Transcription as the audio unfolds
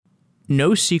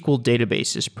NoSQL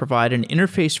databases provide an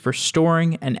interface for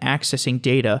storing and accessing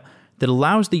data that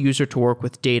allows the user to work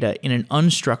with data in an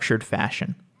unstructured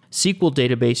fashion. SQL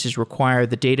databases require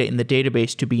the data in the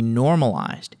database to be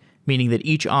normalized, meaning that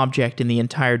each object in the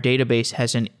entire database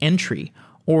has an entry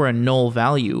or a null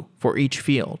value for each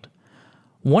field.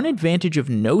 One advantage of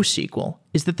NoSQL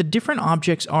is that the different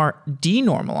objects are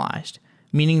denormalized,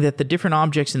 meaning that the different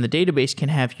objects in the database can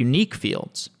have unique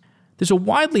fields. There's a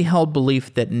widely held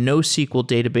belief that NoSQL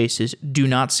databases do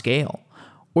not scale,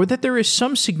 or that there is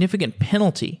some significant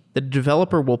penalty that a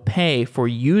developer will pay for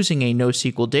using a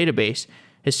NoSQL database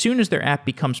as soon as their app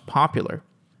becomes popular.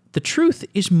 The truth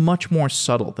is much more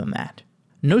subtle than that.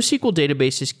 NoSQL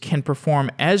databases can perform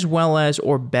as well as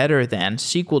or better than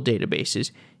SQL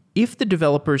databases if the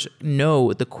developers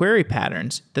know the query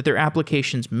patterns that their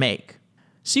applications make.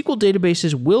 SQL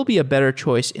databases will be a better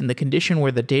choice in the condition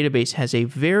where the database has a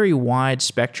very wide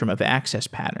spectrum of access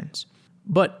patterns.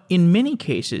 But in many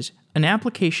cases, an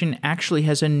application actually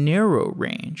has a narrow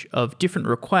range of different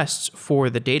requests for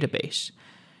the database.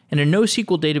 And a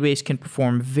NoSQL database can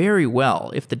perform very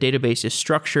well if the database is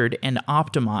structured and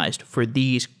optimized for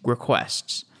these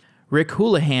requests. Rick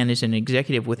Houlihan is an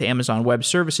executive with Amazon Web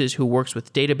Services who works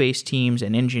with database teams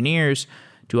and engineers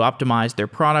to optimize their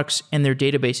products and their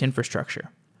database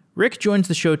infrastructure. Rick joins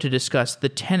the show to discuss the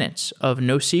tenets of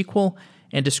NoSQL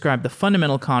and describe the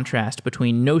fundamental contrast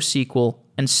between NoSQL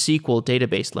and SQL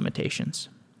database limitations.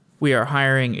 We are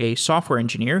hiring a software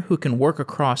engineer who can work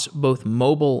across both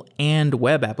mobile and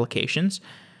web applications.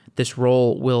 This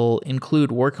role will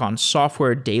include work on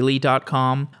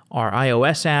softwaredaily.com, our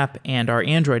iOS app, and our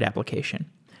Android application.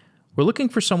 We're looking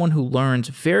for someone who learns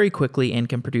very quickly and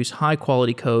can produce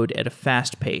high-quality code at a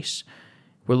fast pace.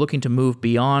 We're looking to move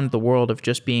beyond the world of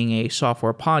just being a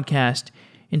software podcast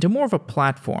into more of a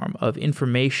platform of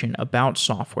information about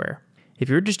software. If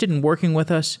you're interested in working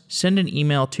with us, send an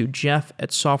email to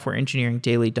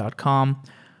jeff@softwareengineeringdaily.com.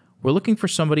 We're looking for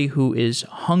somebody who is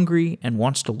hungry and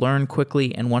wants to learn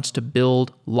quickly and wants to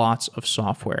build lots of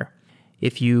software.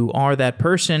 If you are that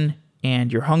person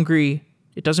and you're hungry,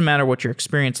 it doesn't matter what your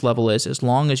experience level is as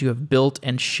long as you have built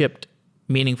and shipped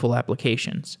meaningful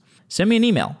applications. Send me an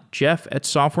email,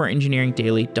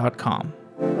 jeff@softwareengineeringdaily.com.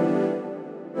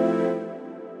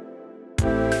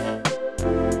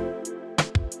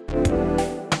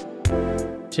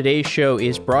 Today's show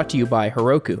is brought to you by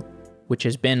Heroku, which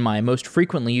has been my most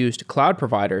frequently used cloud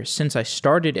provider since I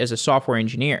started as a software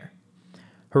engineer.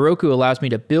 Heroku allows me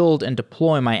to build and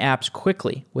deploy my apps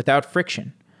quickly without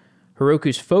friction.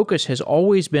 Heroku's focus has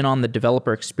always been on the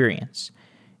developer experience,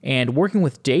 and working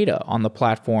with data on the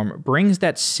platform brings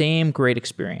that same great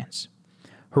experience.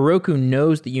 Heroku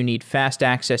knows that you need fast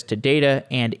access to data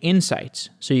and insights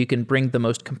so you can bring the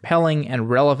most compelling and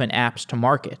relevant apps to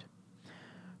market.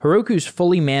 Heroku's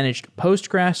fully managed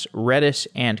Postgres, Redis,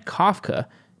 and Kafka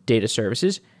data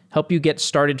services help you get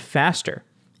started faster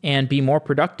and be more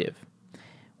productive,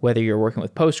 whether you're working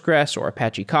with Postgres or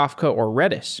Apache Kafka or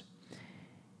Redis.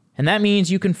 And that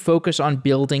means you can focus on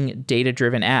building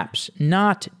data-driven apps,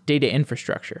 not data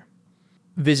infrastructure.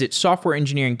 Visit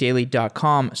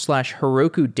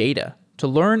softwareengineeringdaily.com/Heroku Data to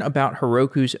learn about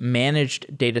Heroku's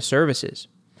managed data services.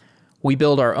 We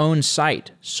build our own site,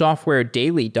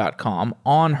 softwaredaily.com,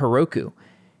 on Heroku,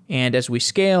 and as we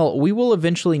scale, we will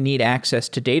eventually need access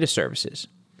to data services.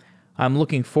 I'm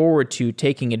looking forward to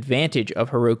taking advantage of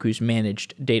Heroku's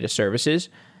managed data services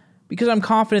because I'm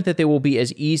confident that they will be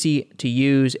as easy to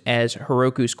use as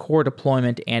Heroku's core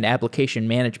deployment and application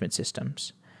management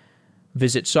systems.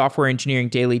 Visit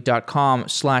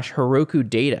softwareengineeringdaily.com/Heroku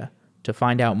Data to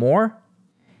find out more.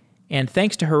 And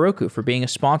thanks to Heroku for being a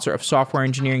sponsor of Software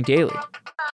Engineering Daily.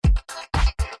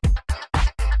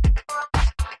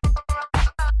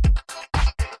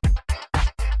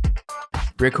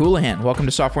 Rick Houlihan, welcome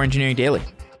to Software Engineering Daily.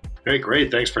 Hey,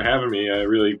 great. Thanks for having me. I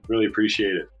really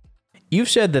appreciate it. You've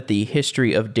said that the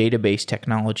history of database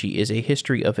technology is a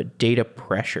history of data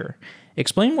pressure.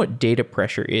 Explain what data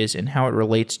pressure is and how it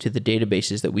relates to the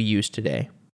databases that we use today.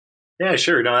 Yeah,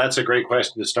 sure. No, that's a great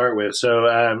question to start with. So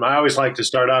I always like to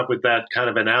start off with that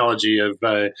kind of analogy of,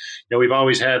 we've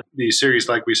always had these series,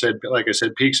 like I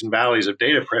said, peaks and valleys of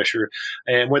data pressure.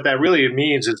 And what that really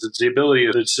means is it's the ability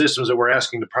of the systems that we're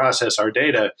asking to process our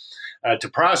data to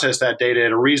process that data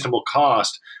at a reasonable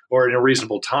cost or in a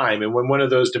reasonable time. And when one of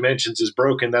those dimensions is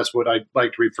broken, that's what I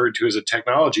like to refer to as a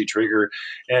technology trigger.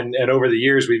 And over the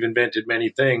years, we've invented many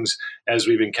things as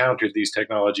we've encountered these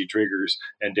technology triggers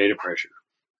and data pressure.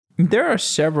 There are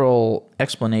several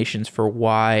explanations for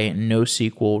why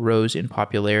NoSQL rose in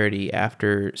popularity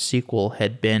after SQL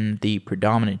had been the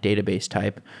predominant database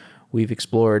type. We've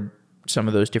explored some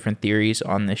of those different theories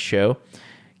on this show.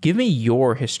 Give me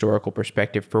your historical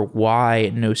perspective for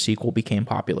why NoSQL became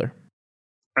popular.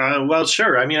 Well,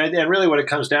 sure. I mean, and really what it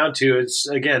comes down to is,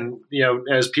 again,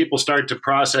 as people start to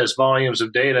process volumes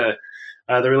of data,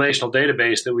 the relational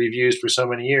database that we've used for so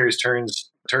many years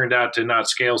turned out to not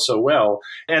scale so well.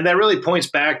 And that really points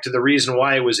back to the reason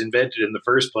why it was invented in the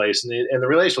first place. And the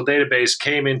relational database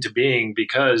came into being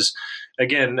because,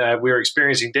 again, we were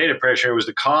experiencing data pressure. It was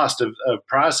the cost of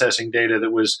processing data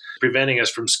that was preventing us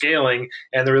from scaling.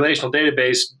 And the relational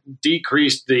database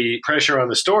decreased the pressure on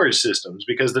the storage systems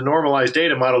because the normalized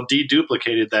data model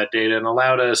deduplicated that data and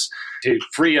allowed us to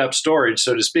free up storage,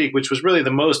 so to speak, which was really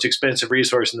the most expensive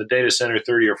resource in the data center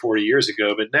 30 or 40 years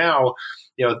ago. But now,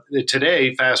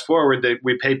 today, fast forward, that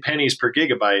we pay pennies per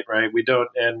gigabyte, right?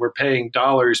 And we're paying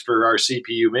dollars for our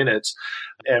CPU minutes.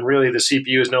 And really the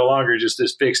CPU is no longer just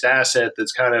this fixed asset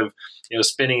that's kind of,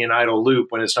 spinning an idle loop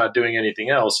when it's not doing anything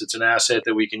else. It's an asset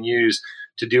that we can use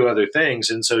to do other things.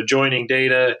 And so joining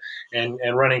data and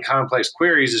running complex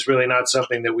queries is really not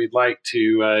something that we'd like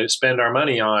to spend our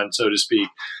money on, so to speak.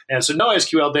 And so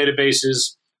NoSQL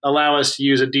databases allow us to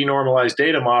use a denormalized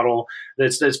data model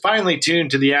that's finely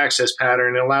tuned to the access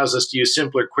pattern and allows us to use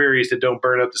simpler queries that don't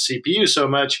burn up the CPU so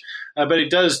much. But it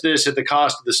does this at the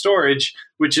cost of the storage,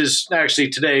 which is actually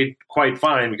today quite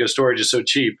fine because storage is so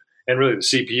cheap. And really the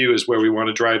CPU is where we want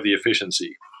to drive the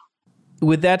efficiency.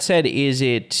 With that said, is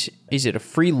it a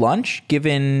free lunch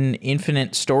given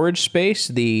infinite storage space,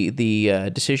 the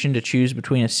decision to choose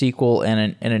between a SQL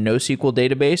and a NoSQL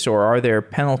database, or are there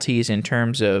penalties in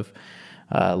terms of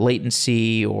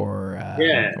latency or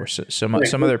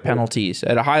some other penalties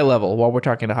at a high level while we're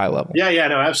talking at a high level? Yeah,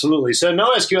 no, absolutely. So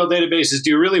NoSQL databases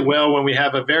do really well when we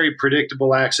have a very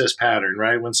predictable access pattern,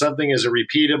 right? When something is a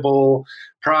repeatable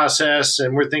process,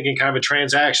 and we're thinking kind of a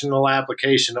transactional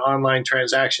application, online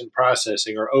transaction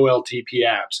processing, or OLTP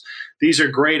apps. These are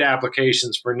great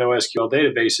applications for NoSQL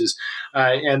databases.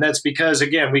 And that's because,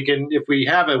 again, if we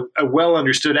have a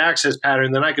well-understood access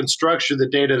pattern, then I can structure the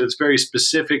data that's very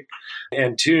specific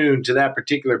and tuned to that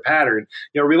particular pattern.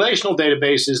 Relational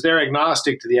databases, they're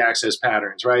agnostic to the access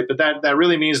patterns, right? But that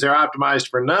really means they're optimized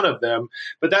for none of them.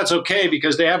 But that's okay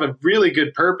because they have a really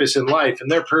good purpose in life,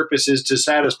 and their purpose is to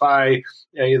satisfy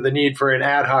the need for an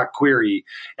ad hoc query.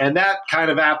 And that kind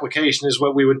of application is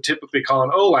what we would typically call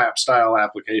an OLAP style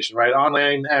application, right?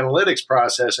 Online analytics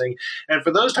processing. And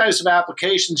for those types of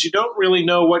applications, you don't really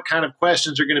know what kind of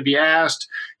questions are going to be asked,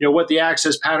 what the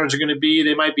access patterns are going to be.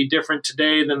 They might be different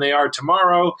today than they are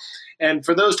tomorrow. And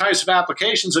for those types of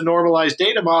applications, a normalized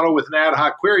data model with an ad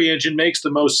hoc query engine makes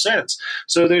the most sense.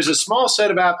 So there's a small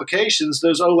set of applications,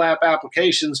 those OLAP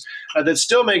applications, that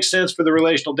still make sense for the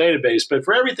relational database. But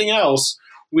for everything else,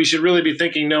 we should really be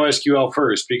thinking NoSQL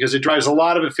first because it drives a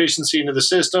lot of efficiency into the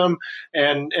system,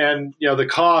 and the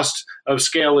cost of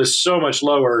scale is so much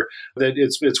lower that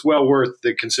it's well worth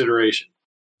the consideration.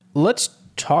 Let's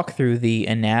talk through the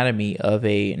anatomy of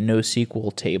a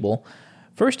NoSQL table.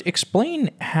 First, explain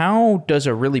how does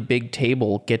a really big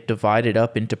table get divided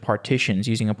up into partitions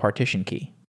using a partition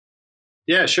key?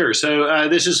 Yeah, sure. So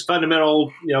this is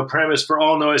fundamental, premise for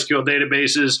all NoSQL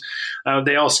databases.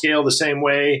 They all scale the same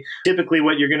way. Typically,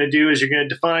 what you're going to do is you're going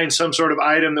to define some sort of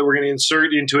item that we're going to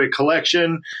insert into a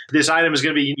collection. This item is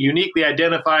going to be uniquely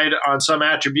identified on some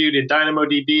attribute in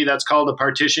DynamoDB. That's called a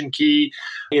partition key.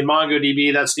 In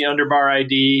MongoDB, that's the underbar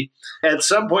ID. At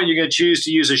some point, you're going to choose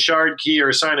to use a shard key or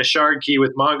assign a shard key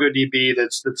with MongoDB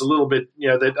that's a little bit,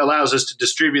 that allows us to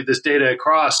distribute this data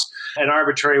across an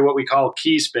arbitrary, what we call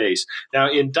key space.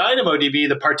 Now, in DynamoDB,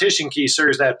 the partition key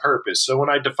serves that purpose. So when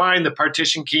I define the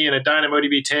partition key in a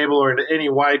DynamoDB table or in any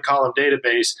wide column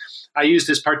database, I use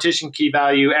this partition key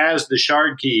value as the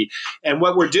shard key. And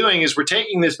what we're doing is we're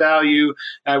taking this value,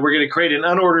 we're going to create an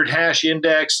unordered hash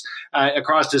index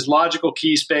across this logical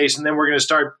key space, and then we're going to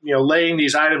start laying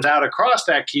these items out across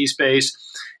that key space.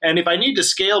 And if I need to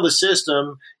scale the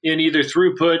system in either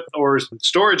throughput or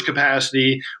storage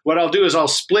capacity, what I'll do is I'll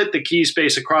split the key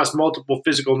space across multiple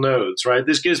physical nodes, right?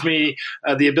 This gives me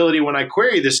the ability when I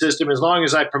query the system, as long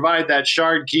as I provide that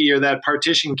shard key or that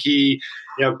partition key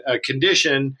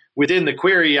condition within the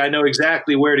query, I know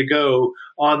exactly where to go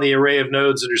on the array of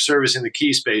nodes that are servicing the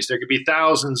key space. There could be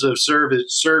thousands of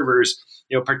servers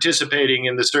participating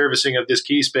in the servicing of this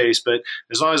key space. But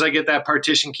as long as I get that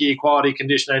partition key equality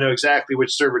condition, I know exactly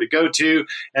which server to go to.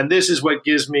 And this is what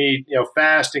gives me,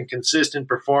 fast and consistent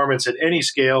performance at any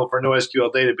scale for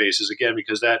NoSQL databases, again,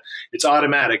 because it's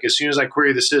automatic. As soon as I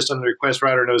query the system, the request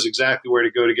router knows exactly where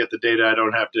to go to get the data. I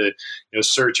don't have to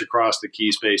search across the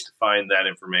key space to find that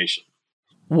information.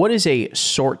 What is a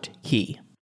sort key?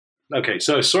 Okay,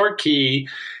 so sort key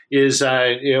is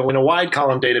in a wide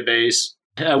column database,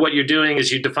 what you're doing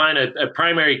is you define a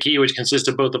primary key, which consists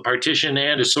of both a partition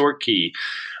and a sort key.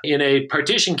 In a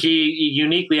partition key, it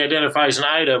uniquely identifies an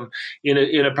item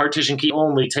in a partition key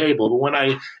only table. But when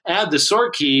I add the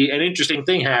sort key, an interesting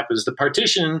thing happens. The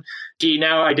partition key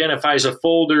now identifies a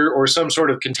folder or some sort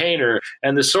of container,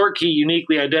 and the sort key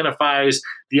uniquely identifies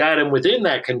the item within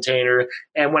that container.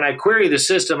 And when I query the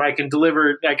system, I can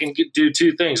do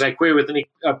two things. I query with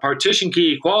a partition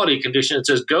key equality condition that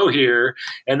says go here,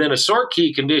 and then a sort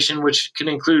key condition, which can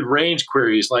include range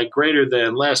queries like greater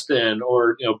than, less than,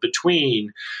 or between,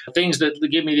 things that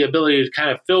give me the ability to kind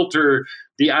of filter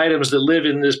the items that live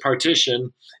in this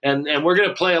partition. And we're going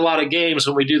to play a lot of games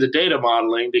when we do the data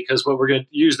modeling, because what we're going to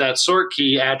use that sort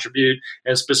key attribute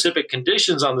and specific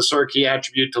conditions on the sort key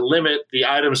attribute to limit the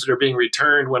items that are being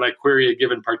returned when I query a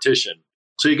given partition.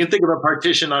 So you can think of a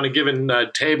partition on a given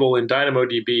table in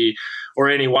DynamoDB or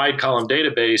any wide column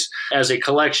database as a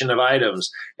collection of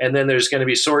items. And then there's going to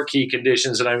be sort key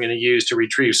conditions that I'm going to use to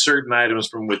retrieve certain items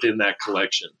from within that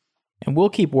collection. And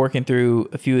we'll keep working through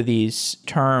a few of these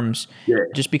terms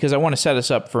just because I want to set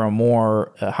us up for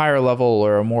a higher level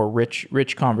or a more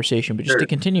rich conversation. But just to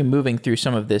continue moving through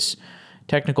some of this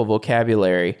technical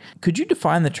vocabulary, could you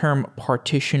define the term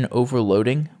partition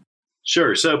overloading?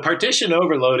 Sure. So partition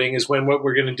overloading is when what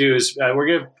we're going to do is we're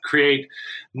going to create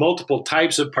multiple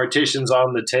types of partitions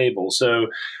on the table. So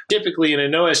typically in a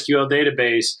NoSQL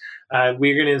database,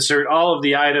 we're going to insert all of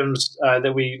the items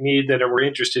that we need that we're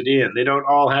interested in. They don't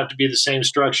all have to be the same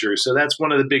structure. So that's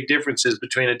one of the big differences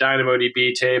between a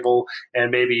DynamoDB table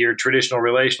and maybe your traditional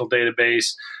relational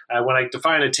database. When I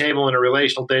define a table in a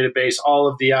relational database, all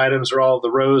of the items or all of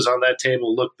the rows on that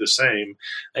table look the same.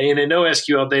 In a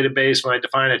NoSQL database, when I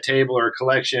define a table or a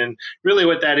collection, really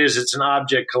what that is, it's an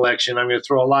object collection. I'm going to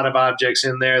throw a lot of objects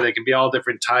in there. They can be all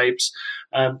different types.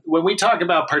 When we talk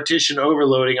about partition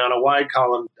overloading on a wide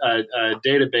column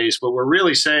database, what we're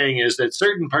really saying is that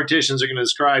certain partitions are going to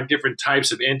describe different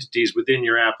types of entities within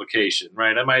your application,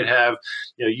 right? I might have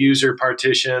user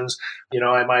partitions,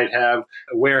 I might have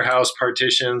warehouse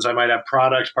partitions, I might have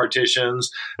product partitions,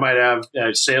 I might have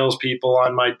salespeople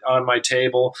on my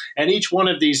table, and each one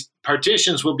of these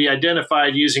partitions will be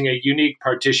identified using a unique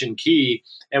partition key.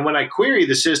 And when I query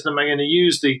the system, I'm going to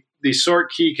use the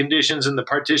sort key conditions and the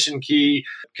partition key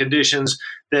conditions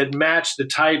that match the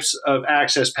types of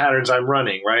access patterns I'm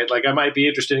running, right? Like I might be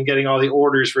interested in getting all the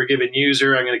orders for a given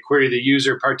user. I'm going to query the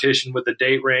user partition with the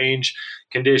date range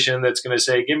condition that's going to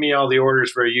say, give me all the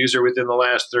orders for a user within the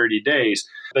last 30 days.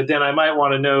 But then I might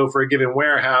want to know for a given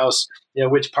warehouse,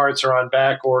 which parts are on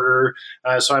back order.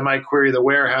 So I might query the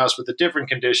warehouse with a different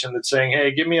condition that's saying,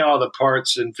 hey, give me all the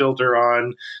parts and filter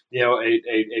on,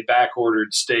 a back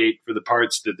ordered state for the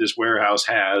parts that this warehouse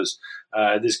has.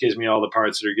 This gives me all the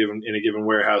parts that are given in a given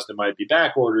warehouse that might be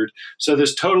back ordered. So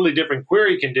there's totally different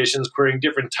query conditions, querying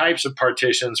different types of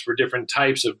partitions for different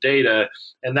types of data.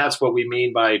 And that's what we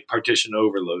mean by partition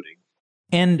overloading.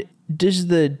 And does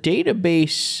the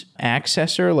database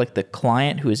accessor, like the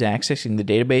client who is accessing the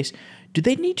database, do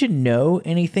they need to know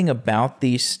anything about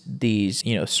these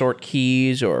sort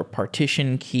keys or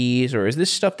partition keys, or is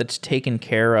this stuff that's taken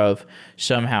care of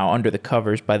somehow under the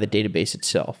covers by the database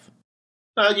itself?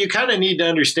 You kind of need to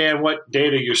understand what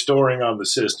data you're storing on the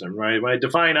system, right? When I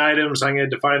define items, I'm going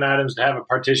to define items to have a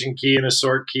partition key and a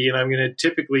sort key, and I'm going to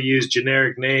typically use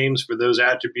generic names for those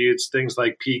attributes, things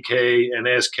like PK and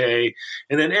SK.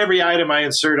 And then every item I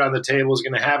insert on the table is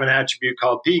going to have an attribute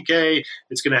called PK.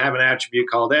 It's going to have an attribute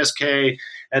called SK.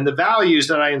 And the values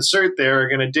that I insert there are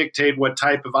going to dictate what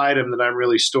type of item that I'm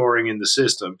really storing in the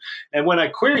system. And when I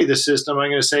query the system, I'm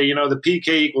going to say, the PK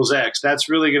equals X. That's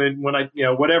really going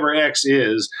to, whatever X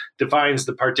is, defines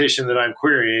the partition that I'm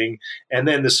querying. And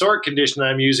then the sort condition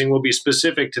I'm using will be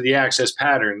specific to the access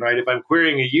pattern, right? If I'm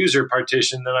querying a user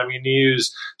partition, then I'm going to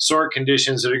use sort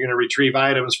conditions that are going to retrieve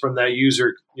items from that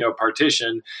user,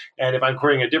 partition. And if I'm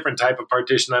querying a different type of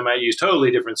partition, I might use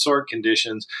totally different sort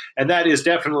conditions. And that is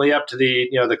definitely up to the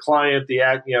client, the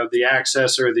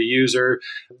accessor, the user.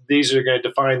 These are going to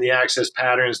define the access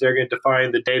patterns. They're going to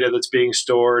define the data that's being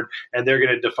stored, and they're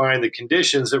going to define the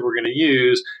conditions that we're going to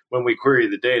use when we query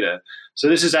the data. So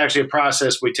this is actually a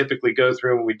process we typically go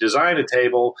through when we design a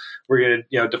table. We're going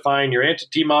to define your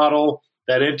entity model.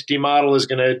 That entity model is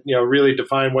going to really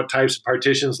define what types of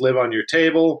partitions live on your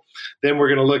table. Then we're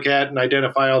going to look at and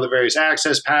identify all the various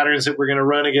access patterns that we're going to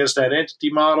run against that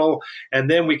entity model. And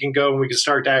then we can go and we can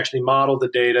start to actually model the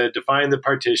data, define the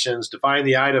partitions, define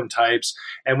the item types.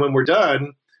 And when we're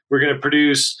done, we're going to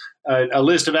produce a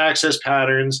list of access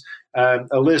patterns,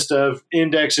 a list of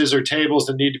indexes or tables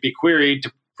that need to be queried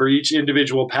for each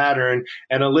individual pattern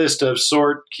and a list of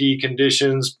sort key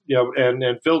conditions, and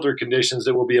filter conditions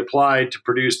that will be applied to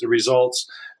produce the results,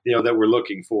 that we're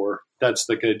looking for. That's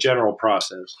the general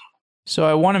process. So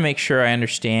I want to make sure I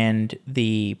understand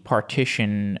the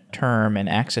partition term and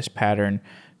access pattern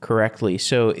correctly.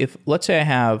 So if, let's say I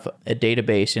have a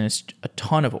database and it's a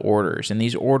ton of orders, and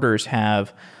these orders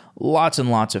have lots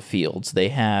and lots of fields. They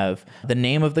have the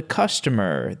name of the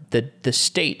customer, the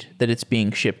state that it's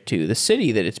being shipped to, the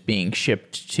city that it's being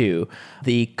shipped to,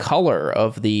 the color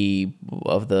of the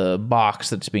box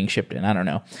that it's being shipped in. I don't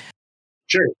know.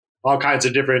 Sure. All kinds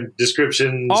of different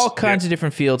descriptions. All kinds of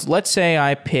different fields. Let's say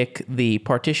I pick the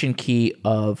partition key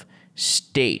of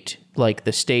state. Like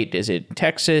the state, is it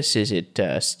Texas? Is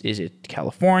it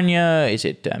California? Is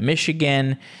it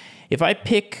Michigan? If I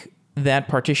pick that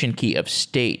partition key of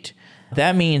state,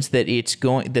 that means that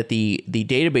the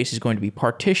database is going to be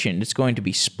partitioned. It's going to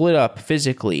be split up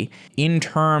physically in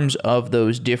terms of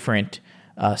those different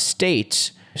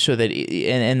states. So that,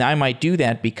 and I might do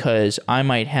that because I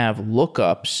might have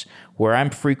lookups where I'm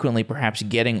frequently perhaps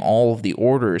getting all of the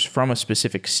orders from a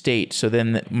specific state. So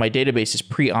then my database is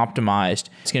pre-optimized.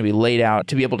 It's going to be laid out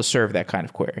to be able to serve that kind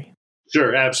of query.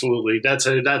 Sure, absolutely. That's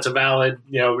a valid,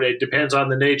 it depends on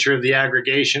the nature of the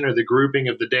aggregation or the grouping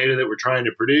of the data that we're trying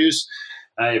to produce.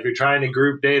 If you're trying to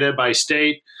group data by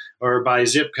state or by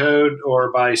zip code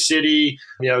or by city,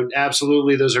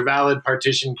 absolutely those are valid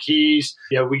partition keys.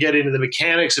 We get into the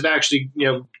mechanics of actually,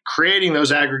 creating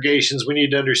those aggregations. We need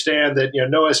to understand that,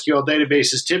 NoSQL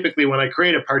databases, typically when I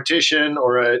create a partition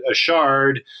or a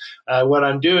shard, what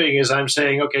I'm doing is I'm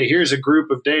saying, okay, here's a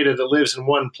group of data that lives in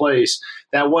one place.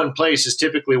 That one place is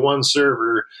typically one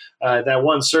server. That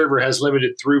one server has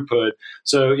limited throughput.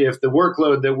 So if the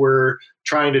workload that we're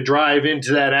trying to drive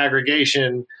into that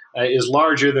aggregation is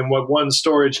larger than what one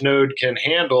storage node can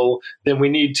handle, then we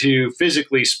need to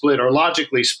physically split or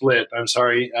logically split,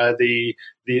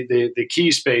 the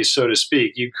key space, so to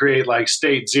speak. You create like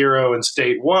state 0 and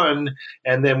state 1,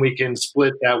 and then we can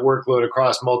split that workload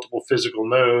across multiple physical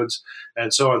nodes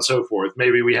and so on and so forth.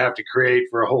 Maybe we have to create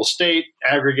for a whole state,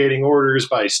 aggregating orders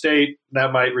by state.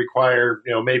 That might require,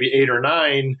 maybe 8 or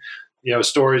 9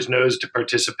 storage nodes to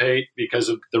participate because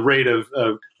of the rate of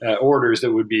orders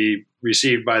that would be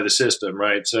received by the system,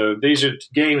 right? So these are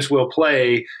games we'll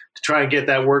play to try and get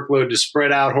that workload to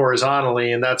spread out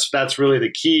horizontally, and that's really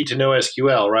the key to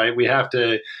NoSQL, right?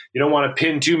 You don't want to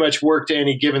pin too much work to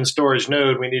any given storage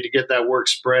node. We need to get that work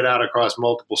spread out across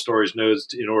multiple storage nodes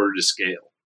in order to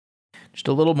scale. Just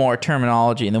a little more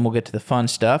terminology, and then we'll get to the fun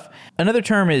stuff. Another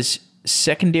term is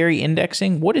secondary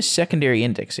indexing. What is secondary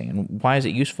indexing, and why is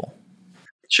it useful?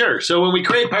 Sure. So when we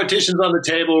create partitions on the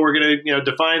table, we're going to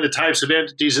define the types of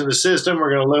entities in the system.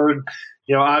 We're going to load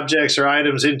objects or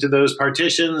items into those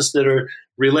partitions that are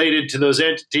related to those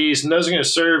entities, and those are going to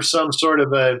serve some sort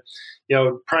of a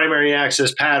primary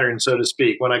access pattern, so to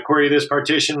speak. When I query this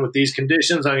partition with these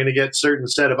conditions, I'm going to get a certain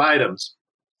set of items.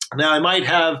 Now, I might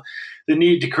have the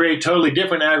need to create totally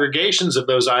different aggregations of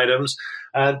those items.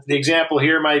 The example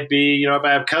here might be, if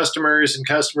I have customers and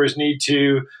customers need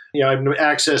to,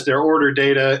 access their order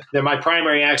data, then my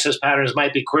primary access patterns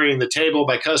might be querying the table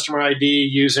by customer ID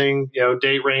using,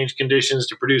 date range conditions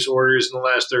to produce orders in the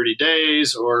last 30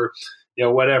 days or,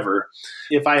 whatever.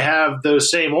 If I have those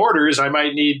same orders, I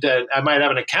might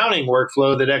have an accounting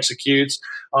workflow that executes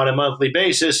on a monthly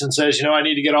basis and says, I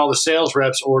need to get all the sales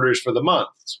reps orders for the month,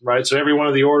 right? So every one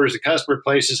of the orders the customer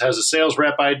places has a sales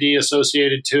rep ID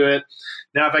associated to it.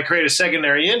 Now, if I create a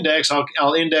secondary index,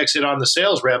 I'll index it on the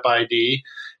sales rep ID,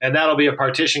 and that'll be a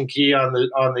partition key on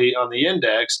the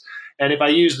index. And if I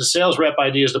use the sales rep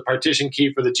ID as the partition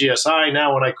key for the GSI,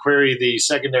 now when I query the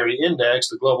secondary index,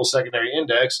 the global secondary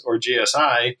index or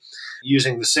GSI,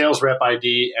 using the sales rep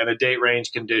ID and a date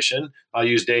range condition, I'll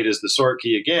use date as the sort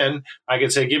key again. I can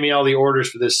say, give me all the orders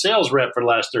for this sales rep for the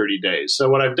last 30 days. So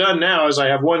what I've done now is I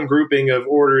have one grouping of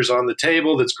orders on the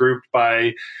table that's grouped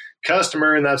by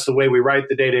customer, and that's the way we write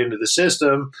the data into the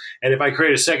system. And if I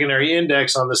create a secondary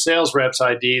index on the sales rep's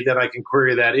ID, then I can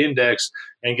query that index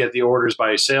and get the orders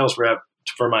by sales rep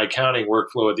for my accounting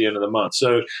workflow at the end of the month.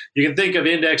 So you can think of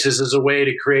indexes as a way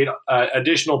to create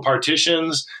additional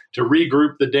partitions, to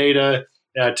regroup the data,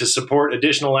 to support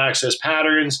additional access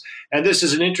patterns. And this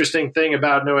is an interesting thing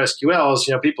about NoSQL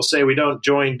is, people say we don't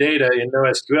join data in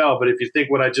NoSQL, but if you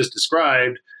think what I just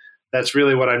described, that's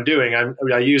really what I'm doing.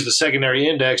 I use the secondary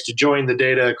index to join the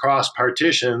data across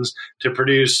partitions to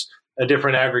produce a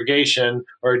different aggregation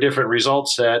or a different result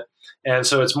set. And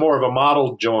so it's more of a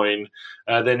modeled join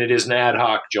than it is an ad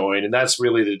hoc join. And that's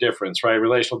really the difference, right?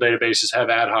 Relational databases have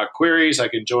ad hoc queries. I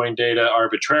can join data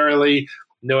arbitrarily.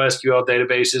 NoSQL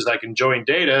databases. I can join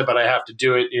data, but I have to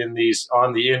do it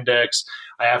on the index.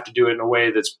 I have to do it in a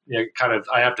way that's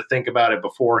I have to think about it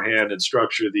beforehand and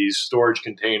structure these storage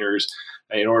containers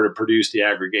in order to produce the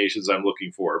aggregations I'm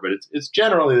looking for. But it's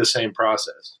generally the same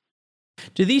process.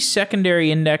 Do these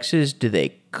secondary indexes, do they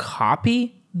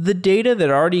copy the data that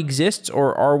already exists,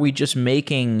 or are we just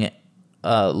making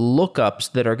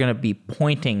lookups that are going to be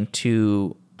pointing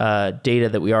to data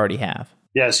that we already have?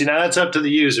 Yeah, see, now that's up to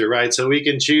the user, right? So we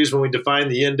can choose when we define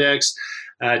the index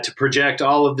to project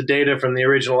all of the data from the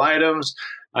original items,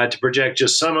 to project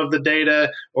just some of the data,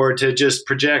 or to just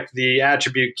project the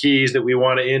attribute keys that we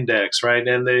want to index, right?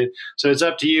 So it's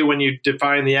up to you when you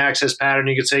define the access pattern.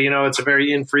 You could say, it's a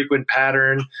very infrequent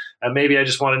pattern. Maybe I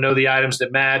just want to know the items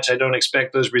that match. I don't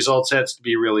expect those result sets to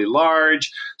be really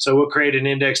large. So we'll create an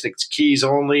index that's keys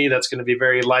only. That's going to be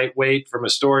very lightweight from a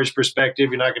storage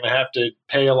perspective. You're not going to have to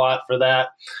pay a lot for that.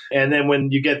 And then when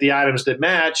you get the items that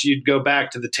match, you'd go back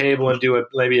to the table and do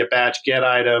maybe a batch get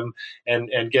item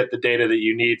and get the data that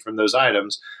you need from those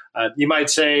items. You might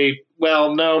say,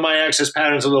 well, no, my access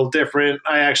pattern is a little different.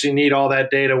 I actually need all that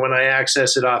data when I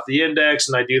access it off the index,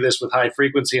 and I do this with high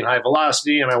frequency and high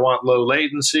velocity, and I want low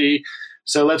latency.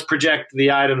 So let's project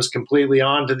the items completely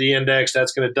onto the index.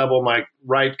 That's going to double my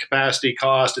write capacity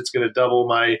cost. It's going to double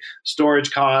my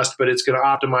storage cost, but it's going to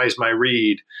optimize my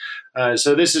read.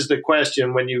 So this is the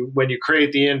question when you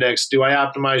create the index: do I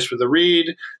optimize for the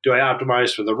read? Do I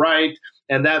optimize for the write?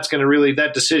 And that's going to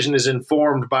that decision is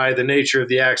informed by the nature of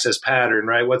the access pattern,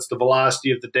 right? What's the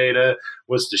velocity of the data?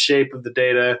 What's the shape of the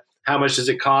data? How much does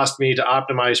it cost me to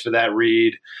optimize for that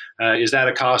read? Is that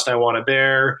a cost I want to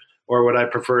bear? Or would I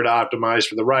prefer to optimize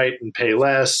for the write and pay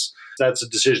less? That's a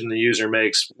decision the user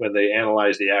makes when they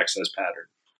analyze the access pattern.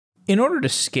 In order to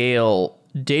scale,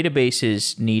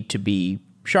 databases need to be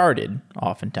sharded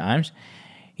oftentimes.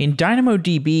 In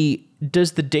DynamoDB,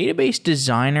 does the database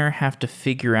designer have to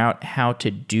figure out how to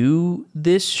do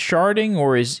this sharding,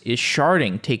 or is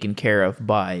sharding taken care of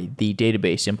by the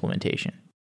database implementation?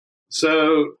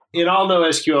 So in all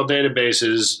NoSQL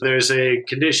databases, there's a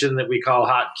condition that we call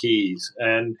hotkeys.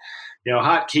 And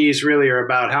hotkeys really are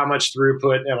about how much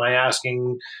throughput am I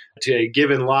asking to a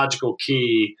given logical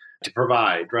key to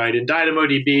provide, right? In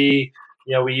DynamoDB,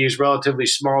 we use relatively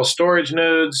small storage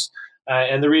nodes.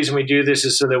 And the reason we do this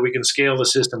is so that we can scale the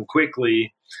system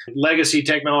quickly. Legacy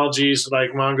technologies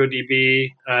like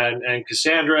MongoDB and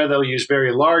Cassandra, they'll use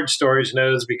very large storage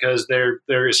nodes because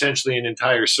they're essentially an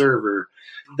entire server.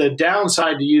 The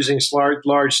downside to using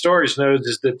large storage nodes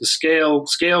is that the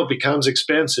scale becomes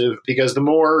expensive because the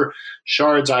more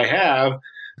shards I have,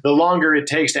 the longer it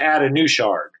takes to add a new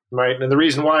shard. Right. And the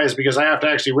reason why is because I have to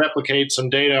actually replicate some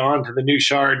data onto the new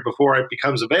shard before it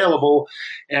becomes available.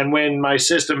 And when my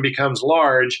system becomes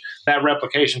large, that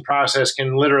replication process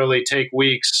can literally take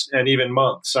weeks and even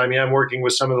months. I mean, I'm working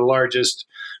with some of the largest,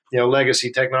 legacy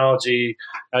technology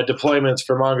deployments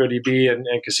for MongoDB and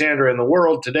Cassandra in the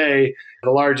world today.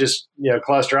 The largest,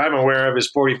 cluster I'm aware of is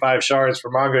 45 shards for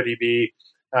MongoDB.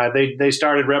 They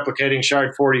started replicating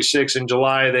shard 46 in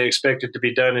July. They expect it to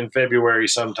be done in February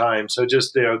sometime. So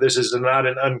just, this is not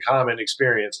an uncommon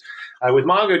experience. With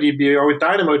MongoDB or with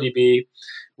DynamoDB,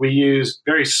 we use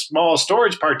very small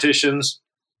storage partitions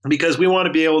because we want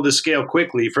to be able to scale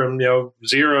quickly from 0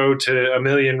 to 1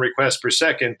 million requests per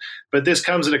second. But this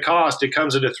comes at a cost. It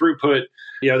comes at a throughput.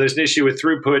 There's an issue with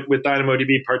throughput with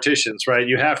DynamoDB partitions, right?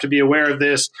 You have to be aware of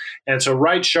this. And so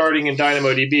write sharding in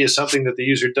DynamoDB is something that the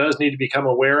user does need to become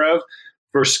aware of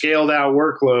for scaled out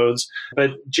workloads.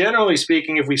 But generally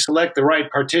speaking, if we select the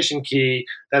right partition key,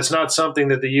 that's not something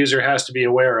that the user has to be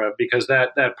aware of because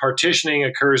that partitioning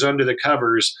occurs under the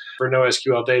covers for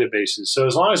NoSQL databases. So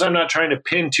as long as I'm not trying to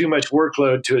pin too much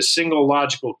workload to a single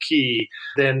logical key,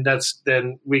 then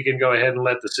we can go ahead and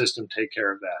let the system take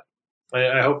care of that.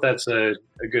 I hope that's a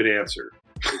good answer.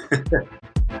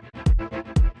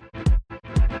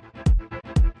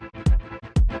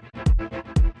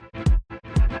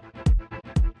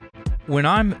 When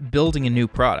I'm building a new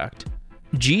product,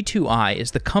 G2I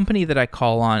is the company that I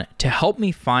call on to help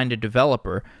me find a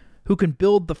developer who can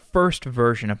build the first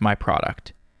version of my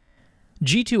product.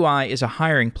 G2I is a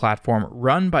hiring platform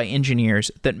run by engineers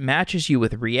that matches you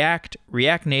with React,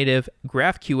 React Native,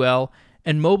 GraphQL,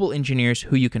 and mobile engineers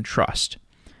who you can trust.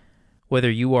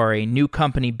 Whether you are a new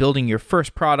company building your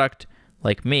first product,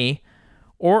 like me,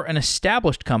 or an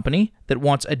established company that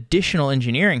wants additional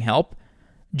engineering help,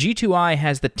 G2I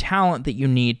has the talent that you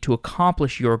need to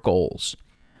accomplish your goals.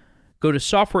 Go to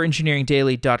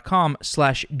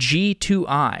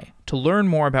softwareengineeringdaily.com/G2I to learn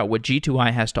more about what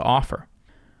G2I has to offer.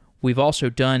 We've also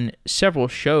done several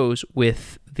shows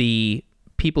with the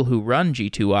people who run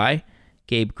G2I,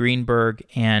 Gabe Greenberg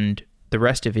and the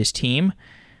rest of his team.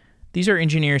 These are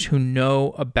engineers who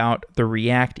know about the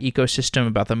React ecosystem,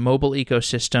 about the mobile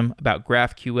ecosystem, about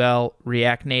GraphQL,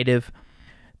 React Native.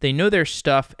 They know their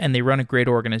stuff and they run a great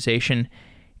organization.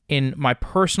 In my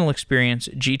personal experience,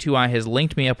 G2I has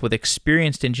linked me up with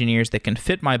experienced engineers that can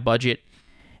fit my budget,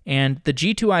 and the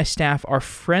G2I staff are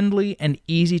friendly and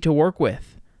easy to work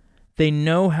with. They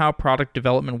know how product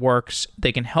development works.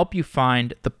 They can help you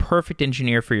find the perfect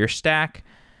engineer for your stack,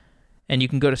 and you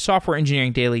can go to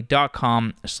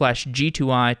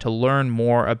softwareengineeringdaily.com/G2I to learn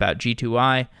more about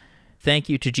G2I. Thank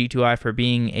you to G2I for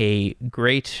being a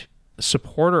great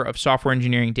supporter of Software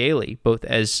Engineering Daily, both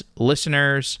as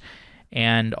listeners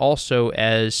and also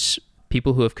as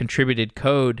people who have contributed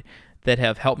code that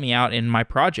have helped me out in my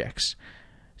projects.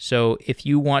 So if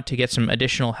you want to get some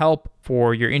additional help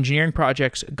for your engineering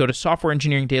projects, go to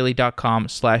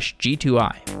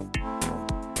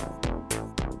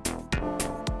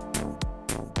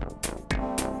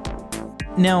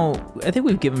softwareengineeringdaily.com/G2I. Now, I think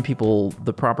we've given people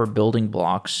the proper building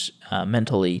blocks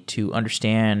mentally to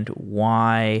understand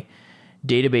why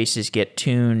databases get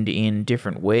tuned in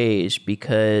different ways,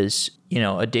 because,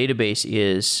 a database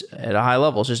is, at a high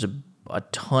level, it's just a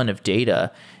ton of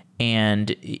data.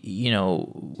 And,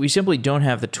 we simply don't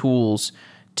have the tools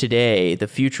today, the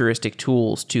futuristic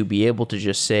tools, to be able to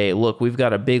just say, look, we've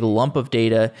got a big lump of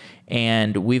data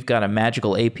and we've got a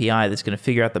magical API that's going to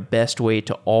figure out the best way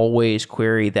to always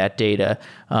query that data.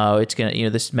 It's going to,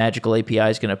 this magical API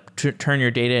is going to turn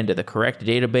your data into the correct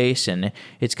database, and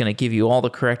it's going to give you all the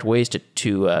correct ways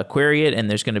to query it, and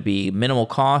there's going to be minimal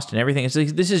cost and everything.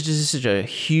 This is just such a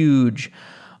huge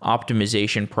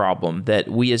optimization problem that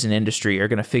we as an industry are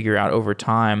going to figure out over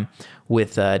time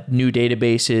with new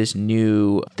databases,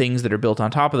 new things that are built on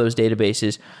top of those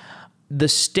databases. The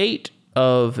state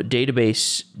of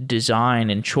database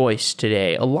design and choice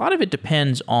today, a lot of it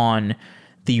depends on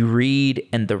the read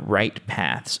and the write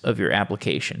paths of your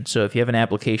application. So if you have an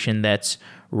application that's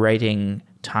writing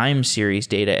time series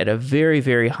data at a very,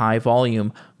 very high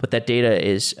volume, but that data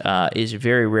is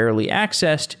very rarely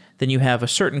accessed, then you have a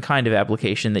certain kind of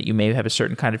application that you may have a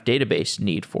certain kind of database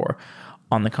need for.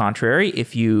 On the contrary,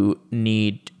 if you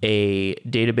need a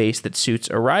database that suits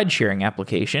a ride-sharing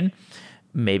application,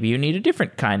 maybe you need a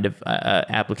different kind of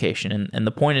application. And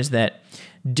the point is that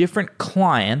different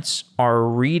clients are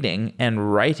reading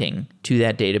and writing to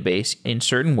that database in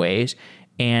certain ways,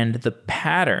 and the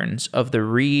patterns of the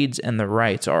reads and the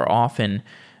writes are often,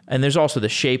 and there's also the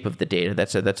shape of the data.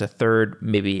 That's a third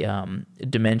maybe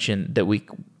dimension that we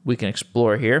can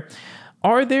explore here.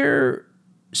 Are there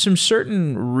some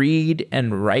certain read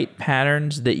and write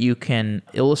patterns that you can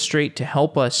illustrate to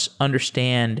help us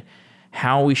understand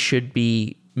how we should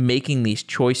be making these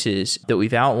choices that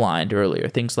we've outlined earlier,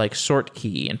 things like sort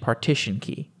key and partition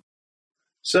key?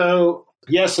 So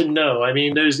yes and no. I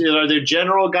mean, are there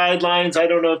general guidelines? I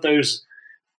don't know if there's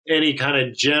any kind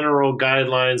of general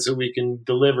guidelines that we can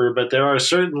deliver, but there are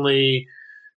certainly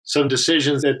some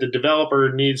decisions that the developer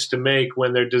needs to make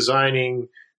when they're designing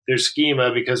their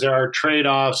schema, because there are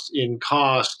trade-offs in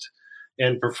cost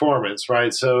and performance,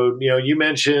 right? So, you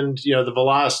mentioned, the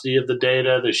velocity of the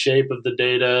data, the shape of the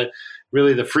data,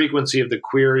 really the frequency of the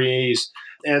queries.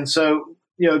 And so,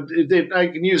 I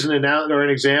can use an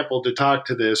example to talk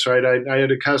to this, right? I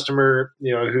had a customer,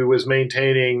 who was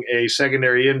maintaining a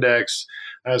secondary index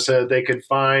so that they could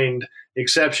find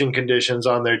exception conditions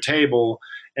on their table.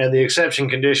 And the exception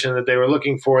condition that they were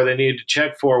looking for, they needed to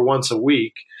check for once a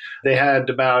week. They had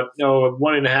about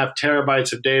 1.5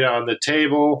 terabytes of data on the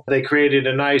table. They created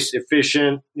a nice,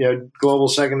 efficient, global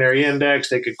secondary index.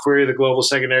 They could query the global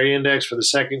secondary index for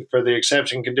the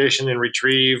exception condition and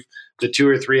retrieve the 2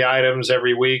 or 3 items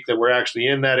every week that were actually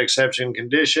in that exception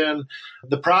condition.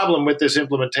 The problem with this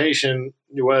implementation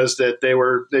was that they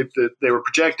were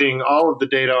projecting all of the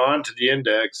data onto the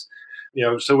index,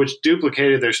 so which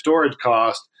duplicated their storage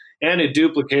cost, and it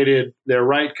duplicated their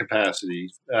write capacity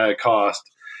cost.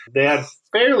 They had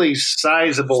fairly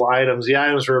sizable items. The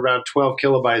items were around 12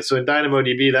 kilobytes. So in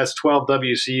DynamoDB, that's 12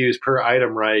 WCUs per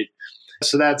item write.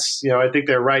 So that's, I think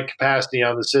their write capacity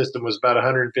on the system was about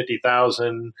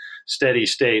 150,000 steady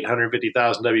state,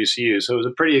 150,000 WCUs. So it was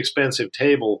a pretty expensive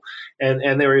table.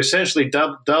 And they were essentially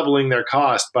doubling their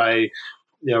cost by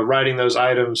writing those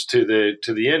items to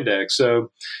the index.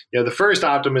 So, the first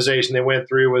optimization they went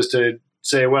through was to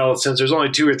say, well, since there's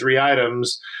only 2 or 3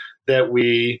 items that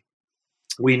we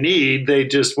need, they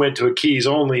just went to a keys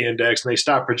only index and they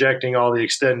stopped projecting all the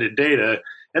extended data.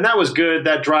 And that was good.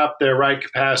 That dropped their write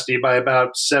capacity by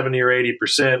about 70 or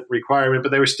 80% requirement,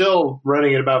 but they were still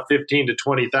running at about 15 to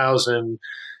 20,000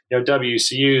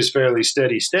 WCUs, fairly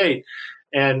steady state.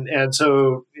 And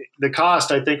so the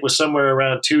cost, I think, was somewhere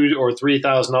around $2,000 or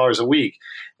 $3,000 a week.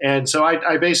 And so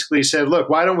I basically said, look,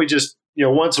 why don't we just,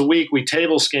 once a week we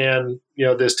table scan,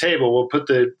 this table. We'll put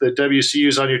the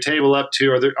WCUs on your table up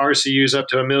to, or the RCUs up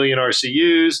to 1 million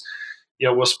RCUs.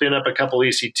 We'll spin up a couple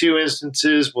EC2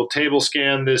 instances. We'll table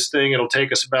scan this thing. It'll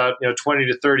take us about 20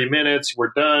 to 30 minutes.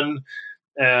 We're done.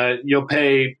 You'll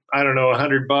pay, I don't know,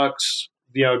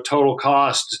 $100, total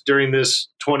cost during this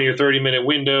 20 or 30 minute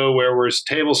window where we're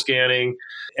table scanning,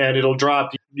 and it'll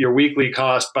drop your weekly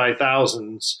cost by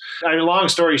thousands. I mean, long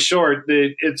story short,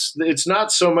 it's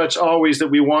not so much always that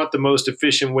we want the most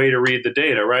efficient way to read the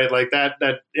data, right? Like that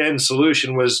end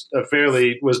solution was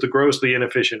the grossly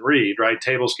inefficient read, right?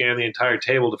 Table scan the entire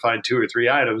table to find 2 or 3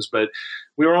 items, but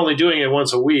we were only doing it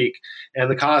once a week,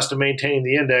 and the cost to maintain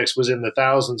the index was in the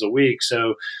thousands a week.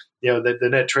 So the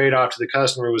net trade-off to the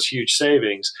customer was huge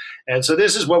savings. And so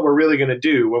this is what we're really going to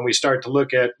do when we start to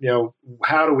look at,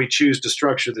 how do we choose to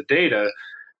structure the data?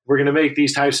 We're going to make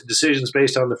these types of decisions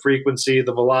based on the frequency,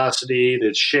 the velocity,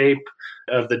 the shape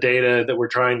of the data that we're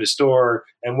trying to store,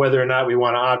 and whether or not we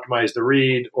want to optimize the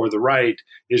read or the write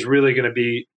is really going to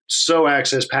be so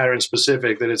access pattern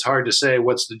specific that it's hard to say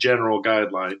what's the general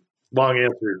guideline. Long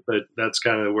answer, but that's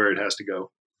kind of where it has to go.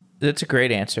 That's a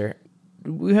great answer.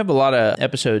 We have a lot of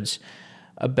episodes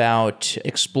about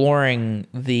exploring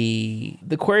the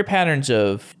query patterns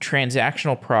of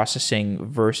transactional processing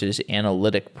versus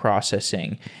analytic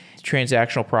processing.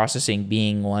 Transactional processing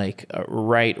being like a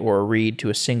write or a read to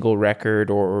a single record,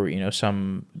 or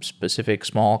some specific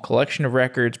small collection of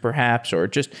records perhaps, or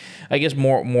just, I guess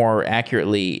more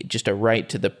accurately, just a write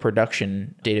to the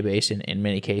production database in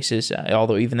many cases,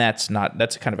 although even that's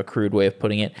kind of a crude way of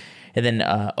putting it. And then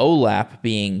OLAP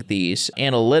being these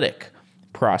analytic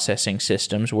processing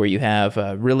systems where you have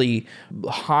really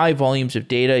high volumes of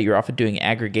data. You're often doing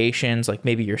aggregations, like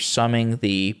maybe you're summing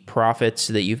the profits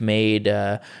that you've made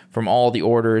from all the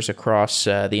orders across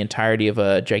the entirety of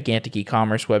a gigantic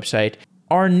e-commerce website.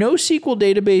 Are NoSQL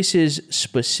databases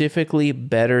specifically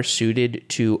better suited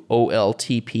to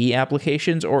OLTP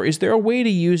applications, or is there a way to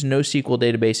use NoSQL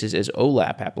databases as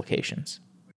OLAP applications?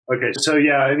 Okay, so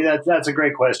I mean that's a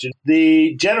great question.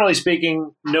 Generally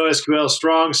speaking, NoSQL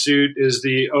strong suit is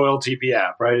the OLTP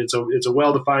app, right? It's a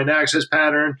well-defined access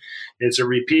pattern. It's a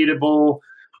repeatable,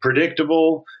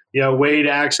 predictable, way to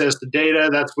access the data.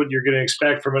 That's what you're going to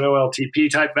expect from an OLTP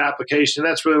type of application.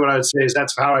 That's really what I would say is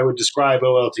that's how I would describe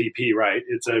OLTP, right?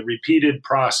 It's a repeated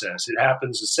process. It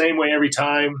happens the same way every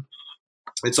time.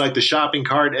 It's like the shopping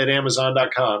cart at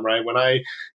Amazon.com, right? When I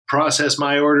process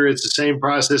my order, it's the same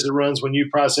process it runs when you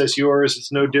process yours.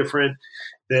 It's no different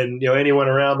than anyone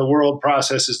around the world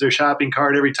processes their shopping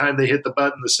cart. Every time they hit the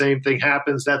button, the same thing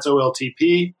happens. That's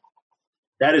OLTP.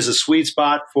 That is a sweet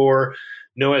spot for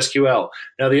NoSQL.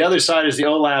 Now, the other side is the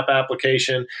OLAP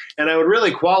application, and I would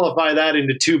really qualify that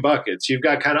into 2 buckets. You've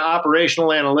got kind of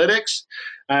operational analytics,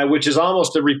 which is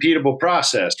almost a repeatable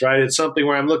process, right? It's something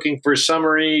where I'm looking for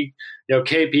summary,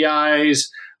 KPIs,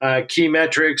 key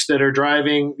metrics that are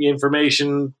driving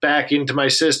information back into my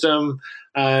system.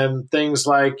 Things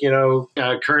like,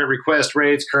 current request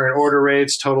rates, current order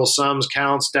rates, total sums,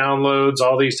 counts, downloads,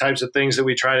 all these types of things that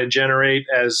we try to generate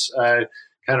as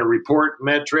kind of report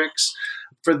metrics.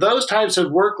 For those types of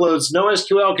workloads,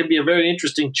 NoSQL can be a very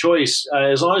interesting choice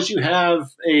as long as you have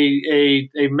a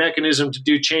mechanism to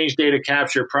do change data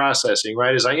capture processing,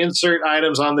 right? As I insert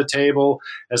items on the table,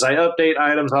 as I update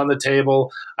items on the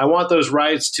table, I want those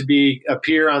writes to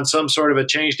appear on some sort of a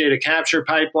change data capture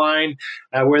pipeline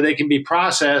where they can be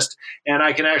processed, and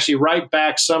I can actually write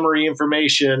back summary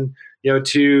information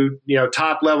to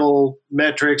top level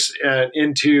metrics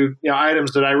into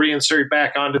items that I reinsert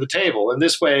back onto the table. And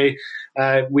this way,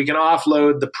 we can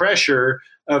offload the pressure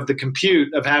of the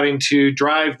compute of having to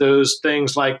drive those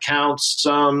things like counts,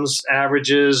 sums,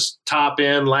 averages, top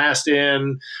in, last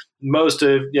in, most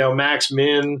of max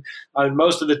min,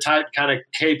 most of the type kind of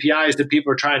KPIs that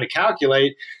people are trying to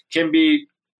calculate can be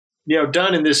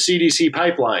done in this CDC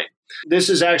pipeline. This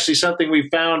is actually something we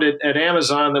found at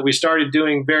Amazon that we started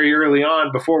doing very early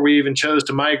on before we even chose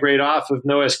to migrate off of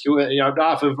NoSQL,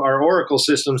 off of our Oracle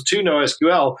systems to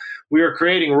NoSQL. We were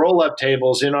creating roll-up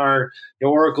tables in our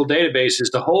Oracle databases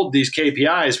to hold these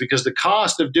KPIs because the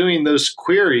cost of doing those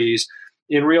queries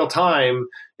in real time,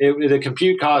 the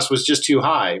compute cost was just too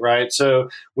high, right? So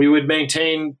we would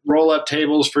maintain roll-up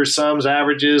tables for sums,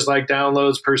 averages, like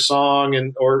downloads per song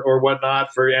and or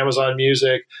whatnot for Amazon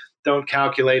Music. Don't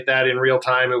calculate that in real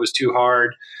time. It was too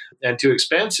hard. and too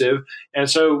expensive. And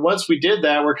so once we did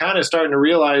that, we're kind of starting to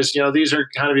realize, these are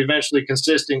kind of eventually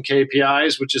consistent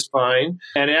KPIs, which is fine.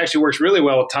 And it actually works really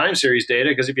well with time series data,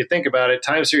 because if you think about it,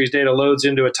 time series data loads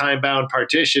into a time-bound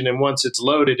partition, and once it's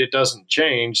loaded, it doesn't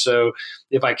change. So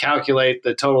if I calculate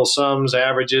the total sums,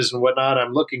 averages, and whatnot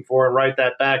I'm looking for and write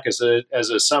that back as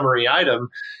a summary item,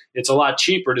 it's a lot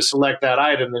cheaper to select that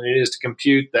item than it is to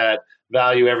compute that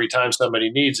value every time somebody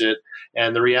needs it.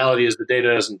 And the reality is the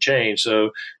data doesn't change.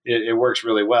 So it works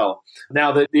really well.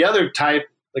 Now, the other type,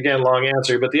 again, long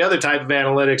answer, but the other type of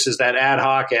analytics is that ad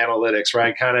hoc analytics,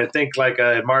 right? Kind of think like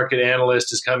a market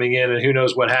analyst is coming in and who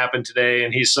knows what happened today,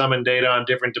 and he's summoned data on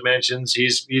different dimensions.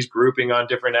 He's grouping on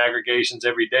different aggregations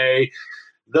every day.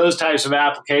 Those types of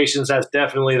applications, that's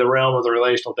definitely the realm of the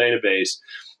relational database.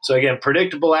 So again,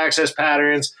 predictable access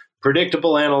patterns,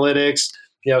 predictable analytics.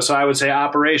 So I would say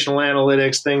operational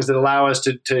analytics, things that allow us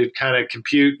to kind of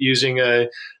compute using a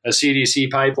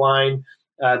CDC pipeline.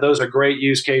 Those are great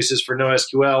use cases for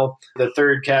NoSQL. The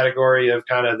third category of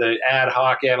kind of the ad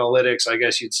hoc analytics, I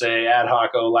guess you'd say ad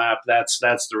hoc OLAP, that's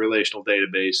the relational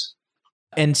database.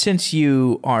 And since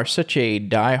you are such a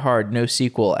diehard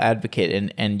NoSQL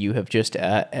advocate and you have just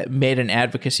made an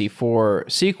advocacy for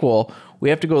SQL, we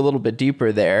have to go a little bit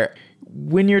deeper there.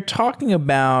 When you're talking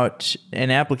about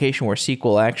an application where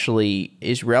SQL actually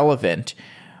is relevant,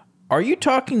 are you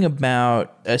talking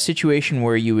about a situation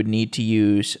where you would need to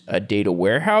use a data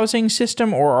warehousing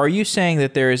system, or are you saying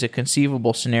that there is a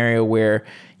conceivable scenario where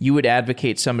you would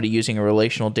advocate somebody using a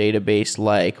relational database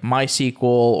like MySQL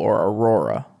or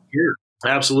Aurora? Sure.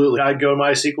 Absolutely. I'd go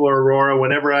MySQL or Aurora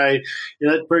whenever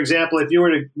for example, if you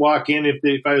were to walk in,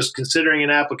 if I was considering an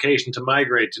application to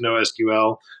migrate to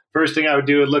NoSQL, first thing I would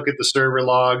do would look at the server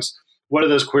logs. What do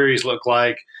those queries look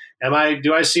like?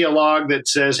 Do I see a log that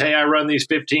says, hey, I run these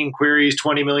 15 queries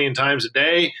 20 million times a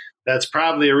day? That's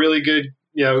probably a really good,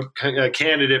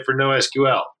 candidate for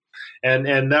NoSQL.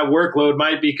 And that workload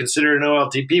might be considered an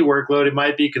OLTP workload. It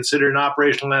might be considered an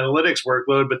operational analytics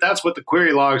workload, but that's what the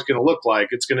query log is going to look like.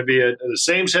 It's going to be the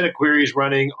same set of queries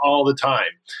running all the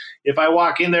time. If I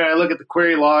walk in there and I look at the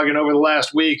query log, and over the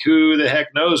last week, who the heck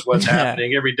knows what's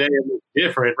happening? Every day it's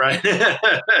different, right?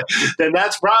 Then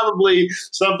that's probably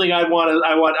something I would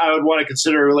want to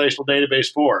consider a relational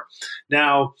database for.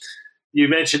 Now, you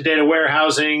mentioned data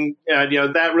warehousing.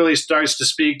 That really starts to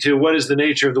speak to what is the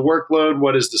nature of the workload,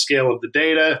 what is the scale of the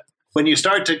data. When you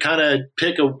start to kind of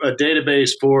pick a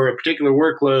database for a particular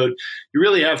workload, you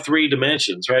really have three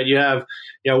dimensions, right? You have,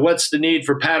 what's the need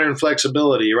for pattern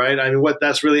flexibility, right? I mean,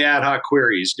 that's really ad hoc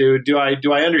queries. Do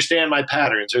I understand my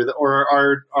patterns,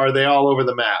 or are they all over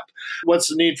the map? What's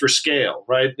the need for scale,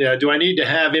 right? Do I need to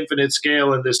have infinite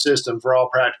scale in this system for all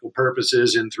practical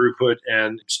purposes in throughput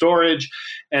and storage?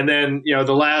 And then,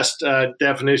 the last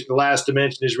definition, the last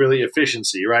dimension is really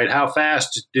efficiency, right? How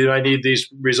fast do I need these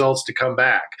results to come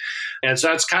back? And so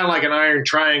that's kind of like an iron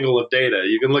triangle of data.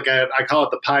 You can look at, I call it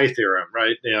the pi theorem,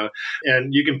 right?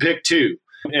 And you can pick two.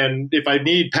 And if I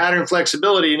need pattern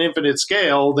flexibility and infinite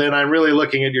scale, then I'm really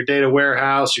looking at your data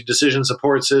warehouse, your decision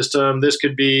support system. This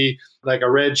could be like a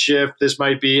Redshift. This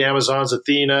might be Amazon's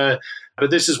Athena. But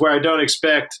this is where I don't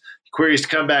expect queries to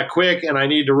come back quick, and I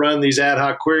need to run these ad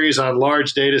hoc queries on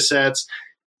large data sets.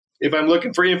 If I'm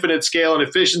looking for infinite scale and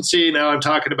efficiency, now I'm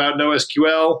talking about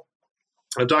NoSQL.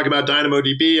 I'm talking about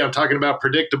DynamoDB. I'm talking about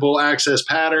predictable access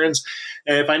patterns.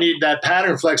 And if I need that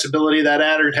pattern flexibility, that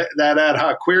ad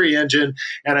hoc query engine,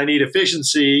 and I need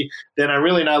efficiency, then I'm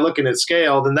really not looking at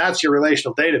scale. Then that's your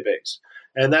relational database.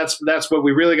 And that's what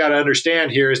we really got to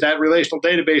understand here is that relational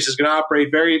database is going to operate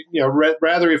very,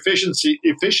 rather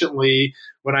efficiently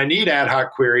when I need ad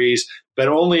hoc queries, but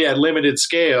only at limited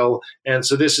scale. And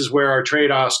so this is where our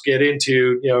trade-offs get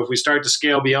into, if we start to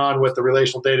scale beyond what the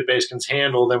relational database can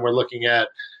handle, then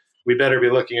we better be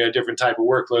looking at a different type of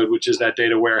workload, which is that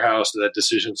data warehouse, that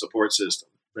decision support system.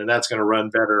 And that's going to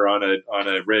run better on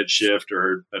a Redshift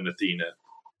or an Athena.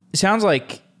 It sounds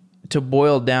like, to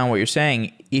boil down what you're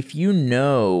saying, if you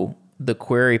know the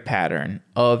query pattern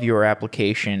of your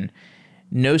application,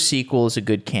 NoSQL is a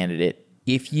good candidate.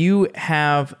 If you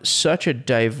have such a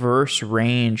diverse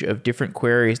range of different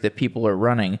queries that people are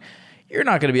running, you're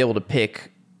not going to be able to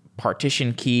pick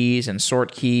partition keys and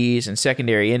sort keys and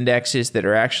secondary indexes that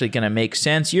are actually going to make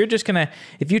sense. You're just going to,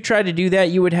 if you try to do that,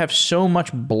 you would have so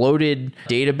much bloated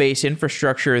database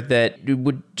infrastructure that it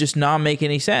would just not make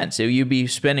any sense. So you'd be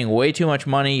spending way too much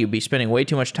money. You'd be spending way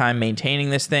too much time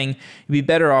maintaining this thing. You'd be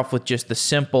better off with just the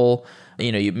simple,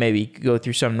 you maybe go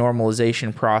through some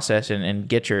normalization process and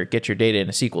get your data in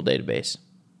a SQL database.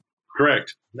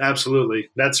 Correct. Absolutely.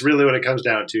 That's really what it comes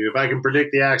down to. If I can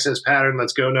predict the access pattern,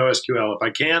 let's go NoSQL. If I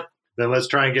can't, then let's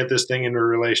try and get this thing into a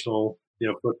relational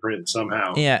footprint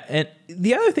somehow. Yeah. And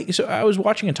the other thing, so I was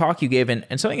watching a talk you gave, and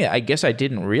something that I guess I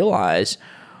didn't realize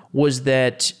was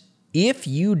that if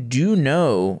you do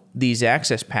know these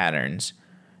access patterns,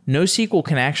 NoSQL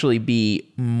can actually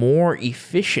be more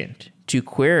efficient to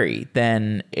query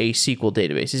than a SQL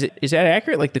database. Is that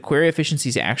accurate? Like the query efficiency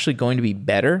is actually going to be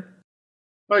better?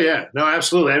 Oh, yeah. No,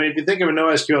 absolutely. I mean, if you think of a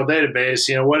NoSQL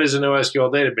database, what is a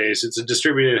NoSQL database? It's a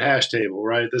distributed hash table,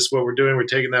 right? This is what we're doing. We're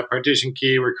taking that partition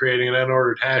key, we're creating an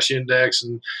unordered hash index.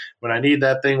 And when I need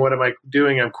that thing, what am I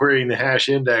doing? I'm querying the hash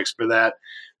index for that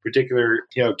particular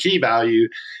key value.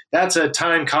 That's a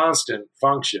time constant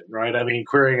function, right? I mean,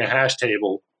 querying a hash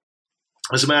table.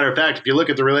 As a matter of fact, if you look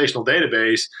at the relational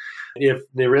database, if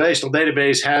the relational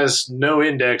database has no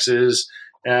indexes,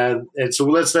 and so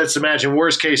let's imagine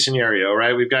worst case scenario,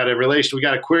 right? We've got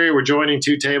a query. We're joining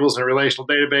two tables in a relational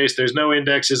database. There's no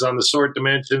indexes on the sort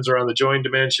dimensions or on the join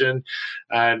dimension.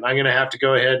 I'm going to have to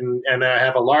go ahead and I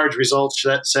have a large result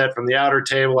set from the outer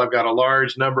table. I've got a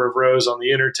large number of rows on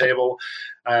the inner table.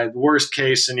 Worst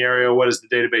case scenario, what does the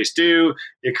database do?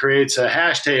 It creates a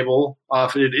hash table.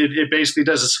 It basically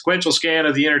does a sequential scan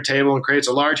of the inner table and creates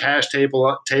a large hash table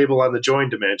on the join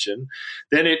dimension.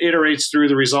 Then it iterates through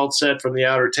the result set from the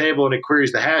outer table and it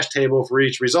queries the hash table for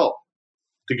each result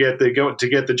to get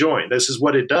the join. This is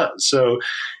what it does. So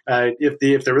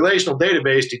if the relational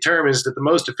database determines that the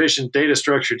most efficient data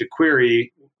structure to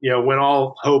query, when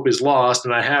all hope is lost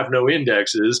and I have no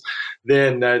indexes,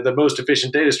 then the most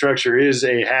efficient data structure is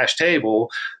a hash table.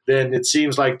 Then it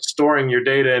seems like storing your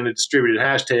data in a distributed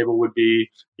hash table would be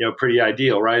pretty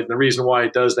ideal, right? And the reason why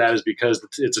it does that is because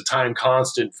it's a time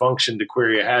constant function to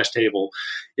query a hash table.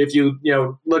 If you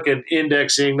look at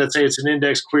indexing, let's say it's an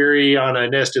index query on a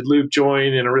nested loop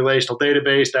join in a relational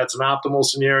database, that's an optimal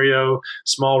scenario.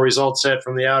 Small result set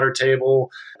from the outer table.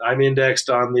 I'm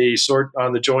indexed on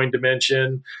the join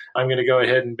dimension. I'm going to go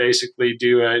ahead and basically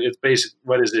do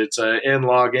it's a n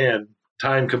log n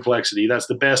time complexity. That's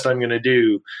the best I'm going to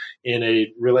do in a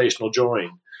relational join.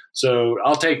 So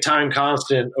I'll take time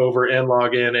constant over n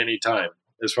log n anytime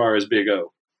as far as big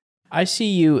O. I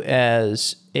see you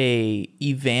as a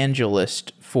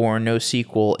evangelist for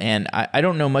NoSQL, and I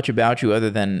don't know much about you other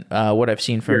than what I've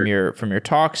seen from your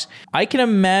talks. I can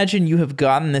imagine you have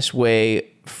gotten this way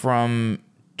from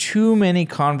too many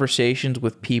conversations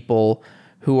with people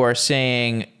who are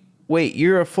saying, wait,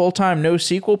 you're a full-time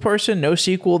NoSQL person?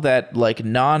 NoSQL, that like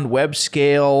non-web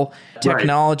scale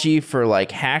technology for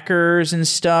like hackers and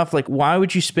stuff? Like, why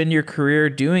would you spend your career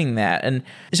doing that? And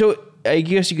so I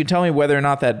guess you can tell me whether or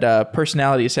not that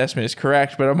personality assessment is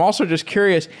correct, but I'm also just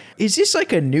curious, is this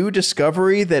like a new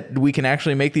discovery that we can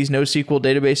actually make these NoSQL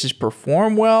databases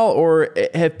perform well, or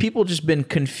have people just been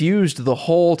confused the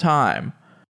whole time?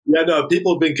 Yeah, no,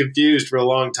 people have been confused for a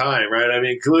long time, right? I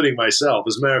mean, including myself.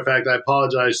 As a matter of fact, I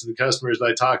apologize to the customers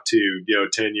I talked to,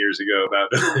 10 years ago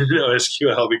about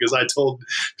NoSQL because I told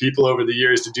people over the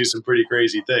years to do some pretty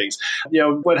crazy things.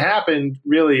 What happened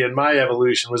really in my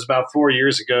evolution was about 4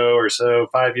 years ago or so,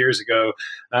 5 years ago,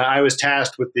 I was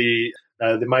tasked with the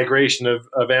migration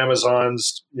of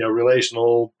Amazon's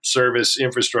relational service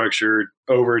infrastructure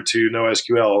over to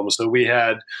NoSQL. So we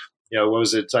had what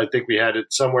was it? I think we had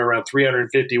it somewhere around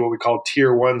 350 what we call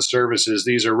tier one services.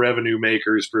 These are revenue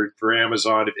makers for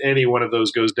Amazon. If any one of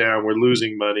those goes down, we're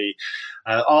losing money.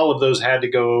 All of those had to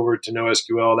go over to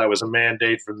NoSQL. That was a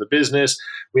mandate from the business.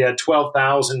 We had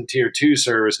 12,000 tier two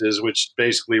services, which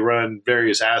basically run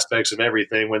various aspects of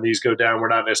everything. When these go down, we're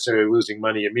not necessarily losing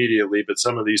money immediately, but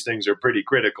some of these things are pretty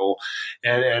critical.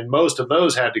 And most of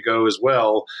those had to go as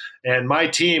well. And my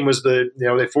team was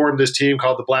they formed this team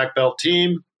called the Black Belt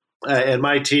team. And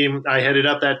my team, I headed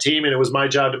up that team, and it was my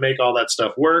job to make all that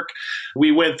stuff work.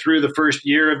 We went through the first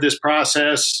year of this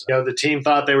process. The team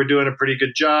thought they were doing a pretty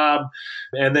good job.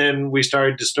 And then we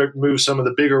started to move some of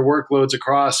the bigger workloads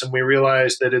across, and we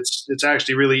realized that it's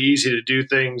actually really easy to do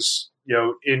things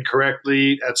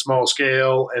incorrectly at small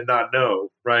scale and not know,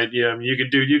 right?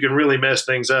 You can really mess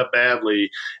things up badly.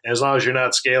 And as long as you're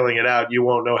not scaling it out, you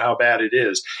won't know how bad it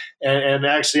is. And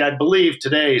actually, I believe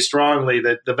today strongly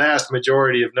that the vast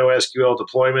majority of NoSQL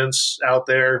deployments out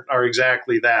there are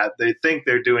exactly that. They think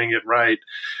they're doing it right.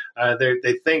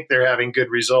 They think they're having good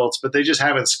results, but they just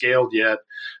haven't scaled yet.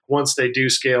 Once they do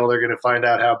scale, they're going to find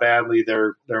out how badly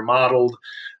they're modeled.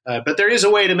 But there is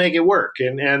a way to make it work,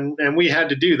 and we had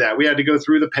to do that. We had to go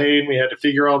through the pain. We had to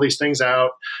figure all these things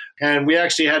out, and we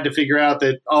actually had to figure out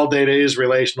that all data is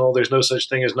relational. There's no such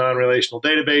thing as non-relational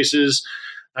databases.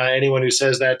 Anyone who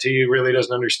says that to you really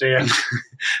doesn't understand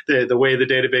the way the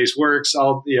database works.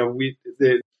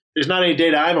 there's not any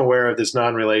data I'm aware of that's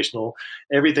non-relational.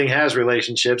 Everything has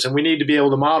relationships, and we need to be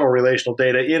able to model relational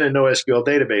data in a NoSQL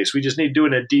database. We just need to do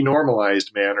it in a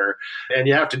denormalized manner, and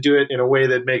you have to do it in a way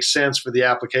that makes sense for the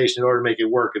application in order to make it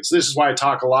work. And so this is why I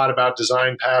talk a lot about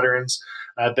design patterns,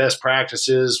 best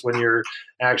practices when you're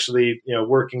actually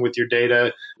working with your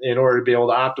data in order to be able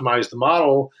to optimize the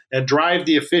model and drive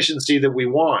the efficiency that we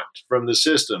want from the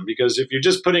system. Because if you're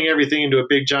just putting everything into a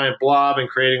big giant blob and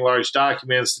creating large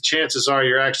documents, the chances are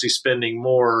you're actually spending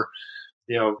more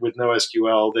with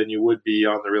NoSQL than you would be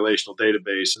on the relational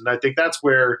database. And I think that's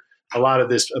where a lot of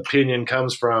this opinion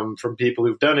comes from people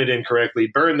who've done it incorrectly,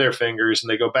 burn their fingers, and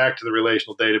they go back to the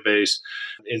relational database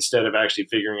instead of actually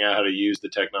figuring out how to use the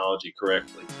technology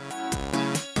correctly.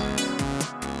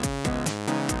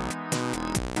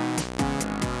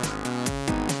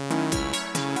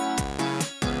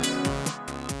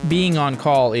 Being on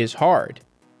call is hard,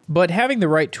 but having the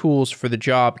right tools for the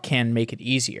job can make it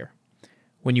easier.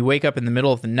 When you wake up in the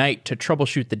middle of the night to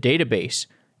troubleshoot the database,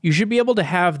 you should be able to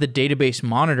have the database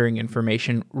monitoring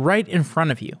information right in front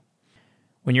of you.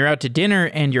 When you're out to dinner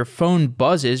and your phone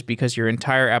buzzes because your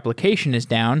entire application is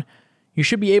down, you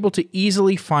should be able to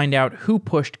easily find out who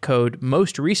pushed code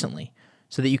most recently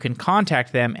so that you can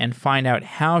contact them and find out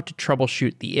how to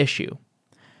troubleshoot the issue.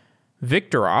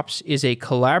 VictorOps is a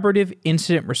collaborative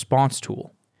incident response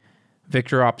tool.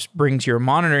 VictorOps brings your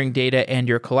monitoring data and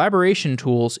your collaboration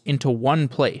tools into one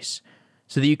place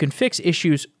so that you can fix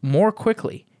issues more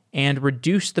quickly and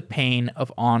reduce the pain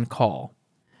of on-call.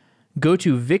 Go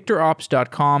to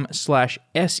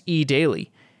victorops.com/sedaily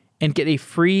and get a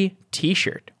free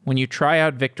t-shirt when you try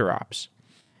out VictorOps.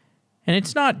 And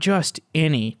it's not just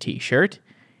any t-shirt,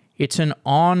 it's an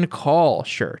on-call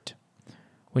shirt.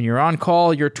 When you're on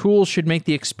call, your tools should make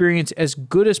the experience as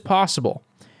good as possible.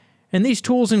 And these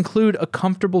tools include a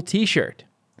comfortable t-shirt.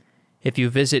 If you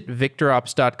visit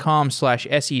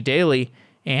victorops.com/sedaily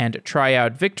and try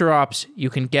out VictorOps, you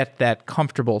can get that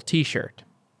comfortable t-shirt.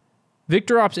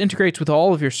 VictorOps integrates with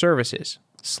all of your services: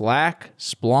 Slack,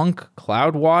 Splunk,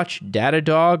 CloudWatch,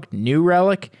 Datadog, New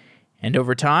Relic, and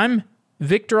over time,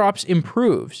 VictorOps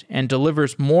improves and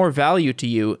delivers more value to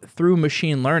you through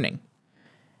machine learning.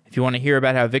 If you want to hear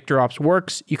about how VictorOps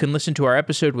works, you can listen to our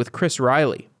episode with Chris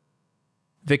Riley.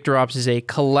 VictorOps is a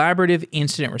collaborative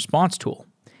incident response tool,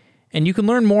 and you can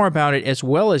learn more about it as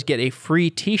well as get a free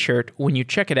t-shirt when you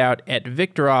check it out at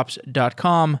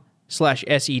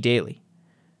victorops.com/sedaily.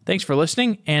 Thanks for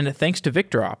listening, and thanks to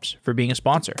VictorOps for being a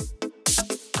sponsor.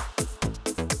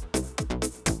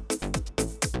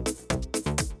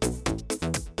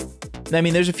 I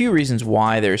mean, there's a few reasons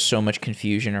why there's so much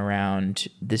confusion around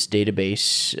this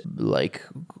database, like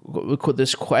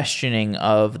this questioning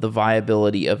of the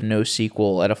viability of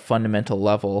NoSQL at a fundamental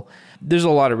level. There's a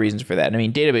lot of reasons for that. I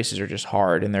mean, databases are just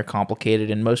hard and they're complicated,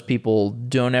 and most people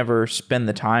don't ever spend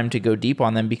the time to go deep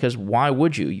on them because why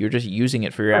would you? You're just using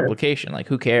it for your application. Like,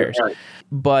 who cares?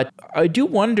 But I do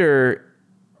wonder,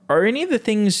 are any of the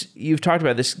things you've talked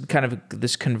about, this kind of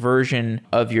this conversion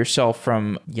of yourself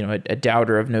from, a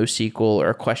doubter of NoSQL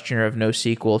or a questioner of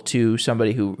NoSQL to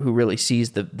somebody who really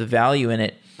sees the value in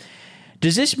it,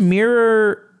 does this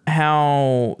mirror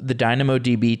how the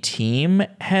DynamoDB team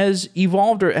has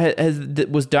evolved, or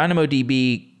was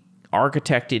DynamoDB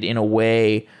architected in a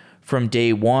way from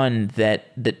day one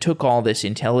that took all this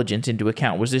intelligence into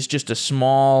account? Was this just a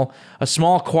small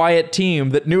quiet team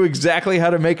that knew exactly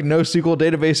how to make NoSQL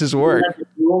databases work?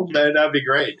 That'd be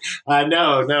great.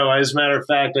 No. As a matter of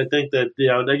fact, I think that,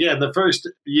 again, the first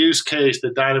use case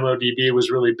that DynamoDB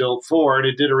was really built for, and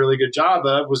it did a really good job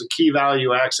of, was a key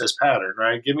value access pattern,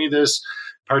 right? Give me this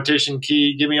partition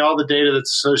key, give me all the data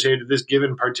that's associated with this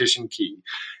given partition key.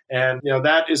 And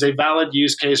that is a valid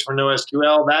use case for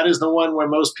NoSQL. That is the one where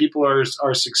most people are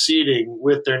succeeding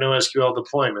with their NoSQL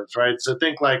deployments, right? So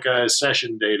think like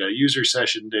session data, user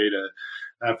session data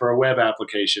for a web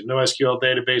application. NoSQL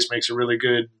database makes a really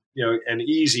good, an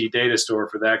easy data store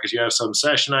for that because you have some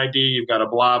session ID, you've got a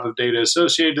blob of data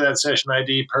associated to that session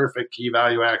ID, perfect key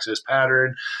value access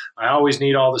pattern. I always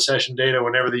need all the session data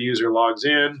whenever the user logs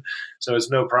in, so it's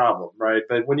no problem, right?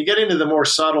 But when you get into the more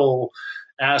subtle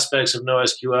aspects of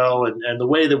NoSQL and the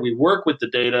way that we work with the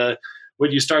data,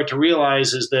 what you start to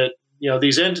realize is that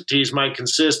these entities might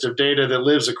consist of data that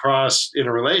lives across, in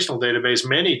a relational database,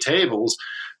 many tables.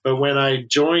 But when I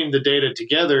join the data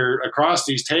together across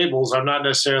these tables, I'm not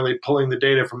necessarily pulling the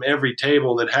data from every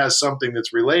table that has something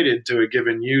that's related to a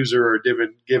given user or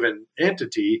given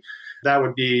entity. That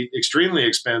would be extremely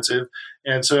expensive.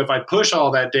 And so if I push all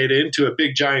that data into a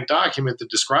big giant document that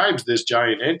describes this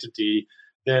giant entity,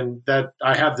 then that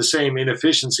I have the same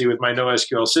inefficiency with my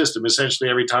NoSQL system. Essentially,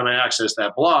 every time I access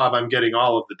that blob, I'm getting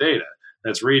all of the data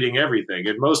that's reading everything.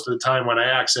 And most of the time when I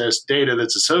access data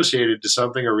that's associated to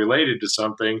something or related to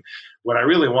something, what I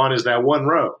really want is that one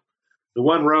row. The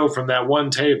one row from that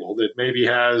one table that maybe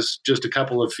has just a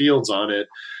couple of fields on it.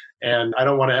 And I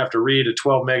don't want to have to read a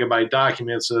 12 megabyte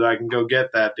document so that I can go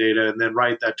get that data and then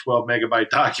write that 12 megabyte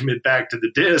document back to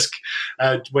the disk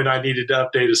when I needed to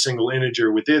update a single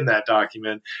integer within that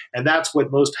document. And that's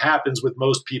what most happens with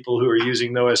most people who are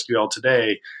using NoSQL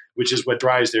today, which is what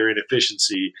drives their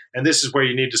inefficiency. And this is where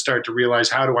you need to start to realize,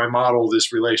 how do I model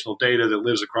this relational data that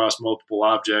lives across multiple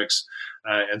objects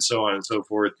and so on and so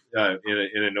forth in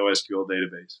a NoSQL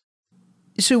database.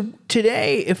 So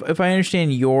today, if I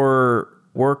understand your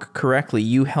work correctly,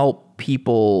 you help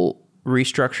people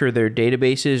restructure their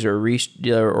databases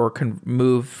or can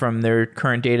move from their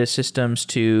current data systems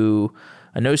to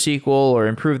a NoSQL or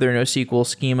improve their NoSQL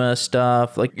schema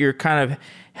stuff. Like, you're kind of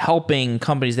helping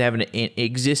companies that have an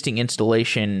existing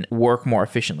installation work more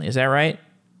efficiently. Is that right?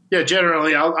 Yeah,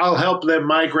 generally, I'll help them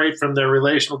migrate from their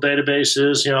relational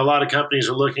databases. A lot of companies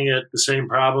are looking at the same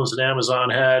problems that Amazon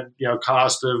had.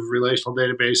 Cost of relational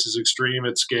databases extreme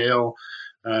at scale.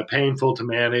 Painful to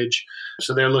manage.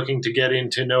 So they're looking to get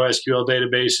into NoSQL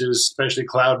databases, especially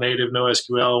cloud native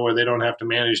NoSQL, where they don't have to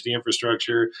manage the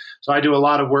infrastructure. So I do a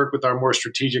lot of work with our more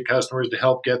strategic customers to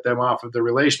help get them off of the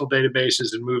relational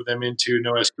databases and move them into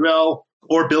NoSQL,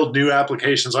 or build new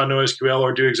applications on NoSQL,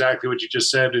 or do exactly what you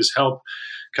just said, is help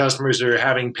customers that are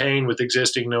having pain with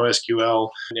existing NoSQL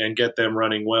and get them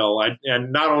running well.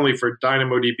 And not only for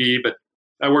DynamoDB, but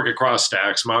I work across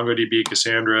stacks, MongoDB,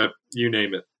 Cassandra, you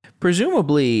name it.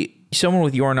 Presumably, someone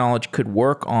with your knowledge could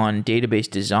work on database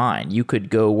design. You could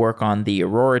go work on the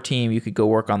Aurora team. You could go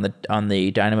work on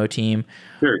the Dynamo team.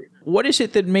 Sure. What is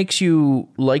it that makes you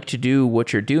like to do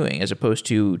what you're doing as opposed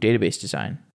to database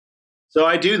design? So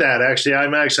I do that, actually. I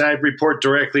report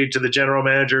directly to the general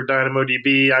manager of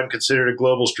DynamoDB. I'm considered a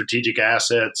global strategic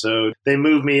asset. So they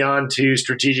move me on to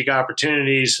strategic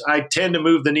opportunities. I tend to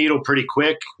move the needle pretty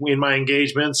quick in my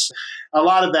engagements. A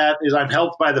lot of that is I'm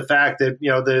helped by the fact that,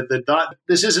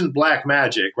 this isn't black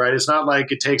magic, right? It's not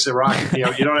like it takes a rocket,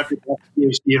 you don't have to have a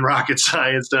PhD in rocket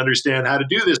science to understand how to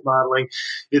do this modeling.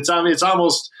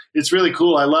 It's really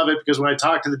cool. I love it because when I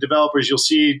talk to the developers, you'll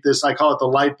see this, I call it the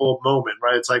light bulb moment,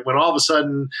 right? It's like when all of a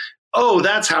sudden, oh,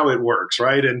 that's how it works,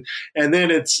 right? And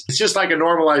then it's just like a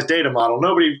normalized data model.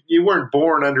 You weren't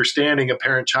born understanding a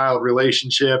parent-child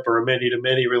relationship or a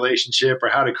many-to-many relationship or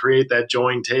how to create that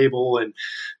join table.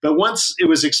 But once it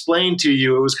was explained to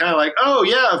you, it was kind of like, oh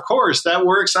yeah, of course, that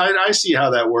works. I see how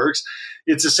that works.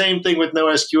 It's the same thing with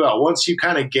NoSQL. Once you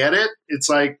kind of get it, it's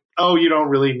like, oh, you don't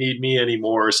really need me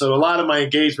anymore. So a lot of my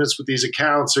engagements with these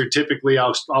accounts are typically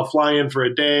I'll fly in for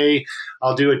a day.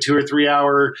 I'll do a 2 or 3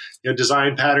 hour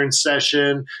design pattern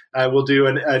session. We'll do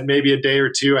maybe a day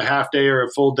or two, a half day or a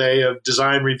full day of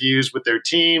design reviews with their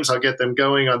teams. I'll get them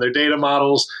going on their data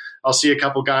models. I'll see a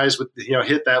couple guys with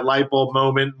hit that light bulb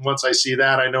moment. Once I see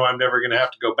that, I know I'm never going to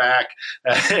have to go back.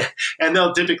 And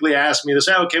they'll typically ask me, they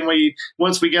say, "Oh,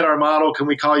 once we get our model, can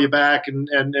we call you back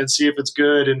and see if it's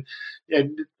good?" And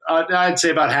I'd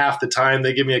say about half the time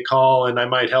they give me a call and I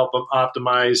might help them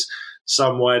optimize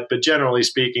somewhat. But generally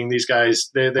speaking, these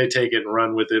guys, they take it and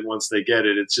run with it once they get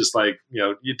it. It's just like,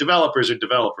 developers are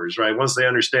developers, right? Once they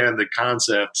understand the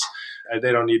concepts,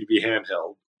 they don't need to be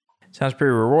handheld. Sounds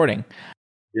pretty rewarding.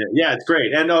 Yeah, it's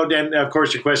great. And of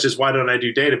course, your question is, why don't I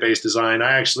do database design?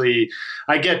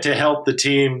 I get to help the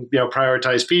team,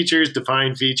 prioritize features,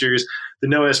 define features. The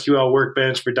NoSQL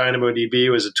workbench for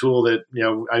DynamoDB was a tool that,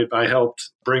 I helped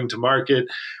bring to market.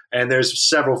 And there's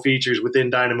several features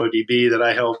within DynamoDB that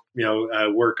I help,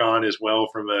 work on as well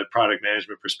from a product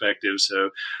management perspective. So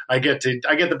I get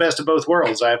the best of both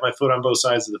worlds. I have my foot on both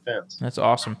sides of the fence. That's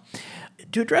awesome.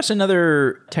 To address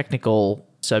another technical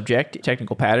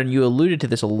pattern, you alluded to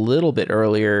this a little bit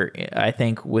earlier, I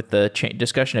think, with the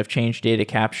discussion of change data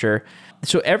capture.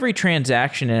 So every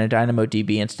transaction in a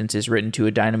DynamoDB instance is written to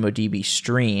a DynamoDB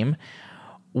stream.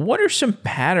 What are some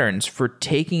patterns for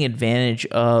taking advantage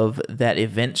of that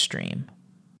event stream?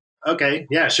 Okay,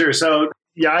 yeah, sure. So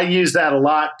I use that a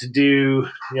lot to do,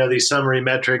 these summary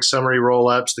metrics, summary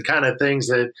roll-ups, the kind of things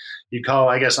that you call,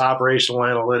 I guess, operational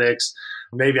analytics.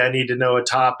 Maybe I need to know a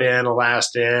top end, a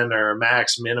last end, or a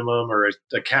max minimum, or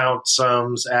account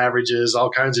sums, averages, all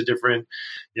kinds of different,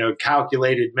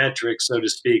 calculated metrics, so to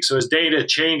speak. So as data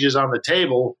changes on the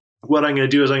table, what I'm going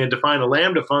to do is I'm going to define a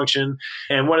Lambda function.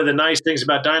 And one of the nice things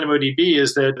about DynamoDB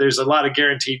is that there's a lot of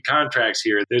guaranteed contracts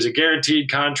here. There's a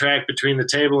guaranteed contract between the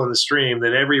table and the stream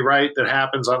that every write that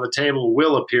happens on the table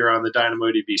will appear on the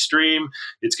DynamoDB stream.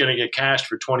 It's going to get cached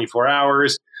for 24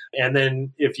 hours. And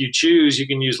then if you choose, you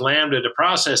can use Lambda to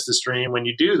process the stream. When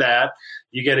you do that,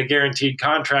 you get a guaranteed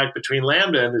contract between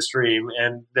Lambda and the stream,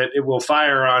 and that it will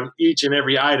fire on each and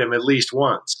every item at least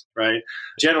once, right?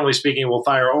 Generally speaking, it will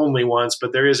fire only once,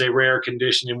 but there is a rare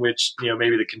condition in which,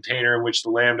 maybe the container in which the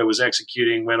Lambda was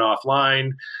executing went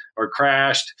offline or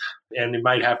crashed, and it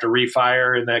might have to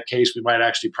refire. In that case, we might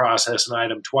actually process an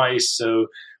item twice. So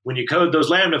when you code those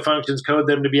Lambda functions, code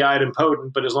them to be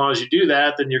idempotent, but as long as you do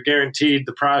that, then you're guaranteed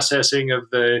the processing of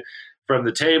from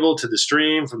the table to the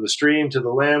stream, from the stream to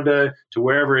the Lambda to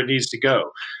wherever it needs to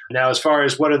go. Now, as far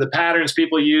as what are the patterns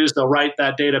people use, they'll write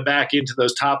that data back into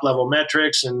those top level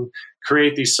metrics and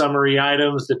create these summary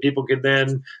items that people can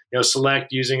then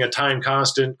select using a time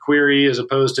constant query, as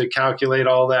opposed to calculate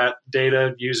all that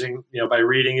data using by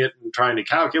reading it and trying to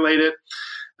calculate it.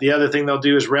 The other thing they'll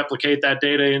do is replicate that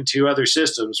data into other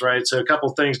systems, right? So a couple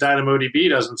of things DynamoDB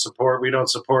doesn't support. We don't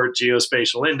support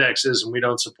geospatial indexes, and we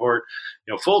don't support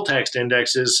full text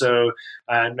indexes. So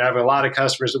I have a lot of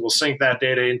customers that will sync that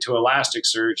data into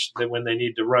Elasticsearch that when they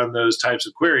need to run those types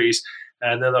of queries,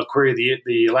 and then they'll query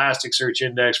the Elasticsearch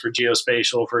index for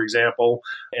geospatial, for example,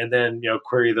 and then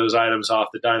query those items off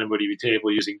the DynamoDB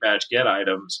table using batch get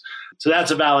items. So that's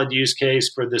a valid use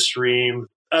case for the stream.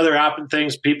 Other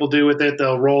things people do with it,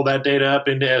 they'll roll that data up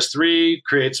into S3,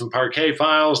 create some Parquet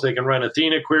files. They can run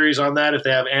Athena queries on that if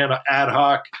they have ad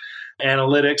hoc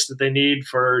analytics that they need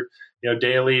for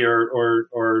daily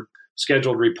or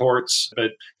scheduled reports.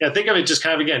 But think of it just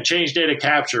kind of, again, change data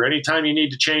capture. Anytime you need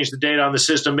to change the data on the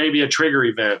system, maybe a trigger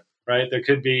event, right? There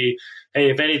could be,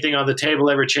 hey, if anything on the table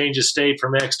ever changes state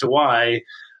from X to Y,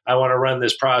 I want to run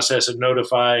this process and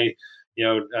notify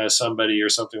somebody or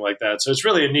something like that. So it's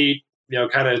really a neat,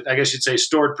 kind of, I guess you'd say,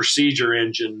 stored procedure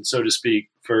engine, so to speak,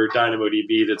 for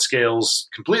DynamoDB that scales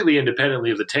completely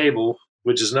independently of the table,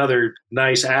 which is another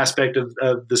nice aspect of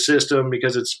the system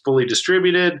because it's fully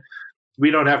distributed. We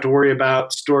don't have to worry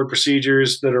about stored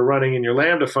procedures that are running in your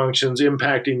Lambda functions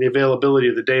impacting the availability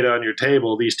of the data on your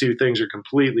table. These two things are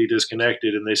completely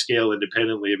disconnected and they scale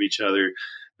independently of each other,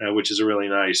 which is a really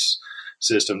nice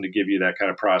system to give you that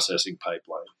kind of processing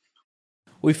pipeline.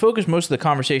 We focused most of the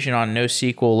conversation on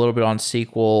NoSQL, a little bit on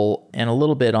SQL, and a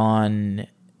little bit on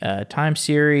time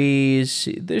series.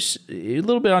 There's a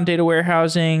little bit on data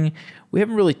warehousing. We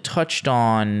haven't really touched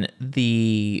on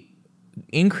the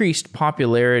increased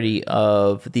popularity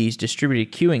of these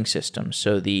distributed queuing systems.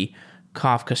 So the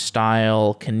Kafka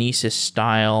style, Kinesis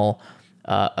style,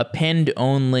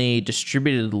 append-only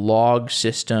distributed log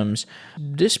systems.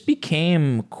 This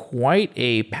became quite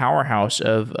a powerhouse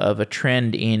of a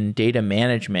trend in data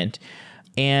management.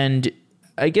 And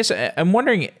I guess I'm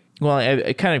wondering, well,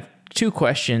 I kind of two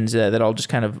questions that I'll just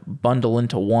kind of bundle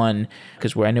into one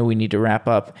because I know we need to wrap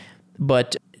up.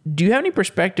 But do you have any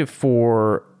perspective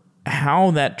for how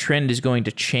that trend is going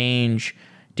to change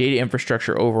data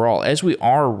infrastructure overall as we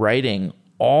are writing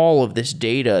all of this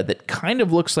data that kind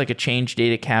of looks like a change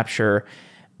data capture,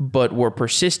 but we're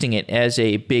persisting it as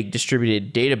a big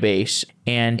distributed database?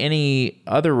 And any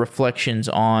other reflections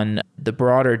on the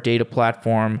broader data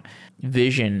platform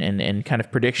vision and kind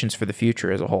of predictions for the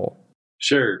future as a whole?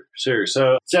 Sure.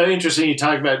 So interesting you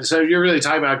talk about, so you're really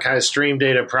talking about kind of stream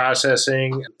data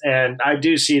processing. And I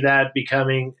do see that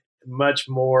becoming much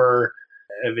more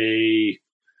of a,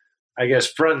 I guess,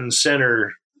 front and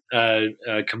center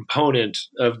component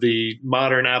of the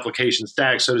modern application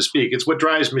stack, so to speak. It's what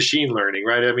drives machine learning,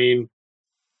 right? I mean,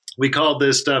 we called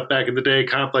this stuff back in the day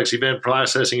complex event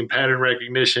processing and pattern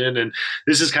recognition. And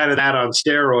this is kind of that on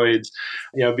steroids,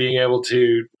 being able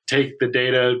to take the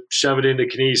data, shove it into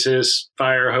Kinesis,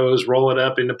 Firehose, roll it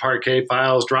up into Parquet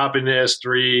files, drop into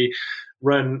S3,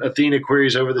 run Athena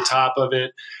queries over the top of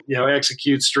it,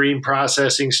 execute stream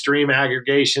processing, stream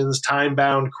aggregations,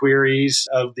 time-bound queries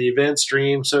of the event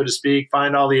stream, so to speak,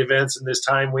 find all the events in this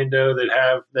time window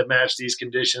that match these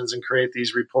conditions and create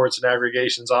these reports and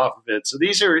aggregations off of it. So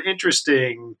these are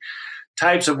interesting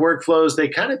types of workflows. They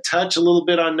kind of touch a little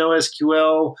bit on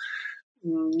NoSQL,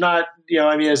 not,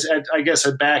 as I guess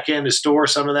a back end to store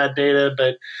some of that data,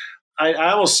 but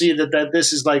I will see that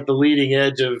this is like the leading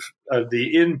edge of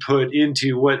the input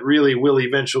into what really will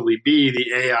eventually be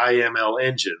the AI ML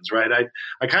engines, right?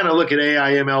 I kind of look at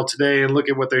AI ML today and look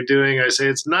at what they're doing. I say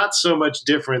it's not so much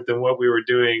different than what we were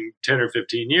doing 10 or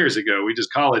 15 years ago. We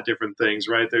just call it different things,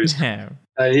 right? There's,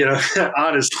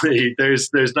 honestly,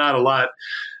 there's not a lot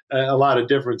a lot of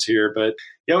difference here. But,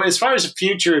 as far as the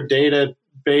future of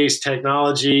database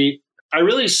technology, I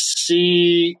really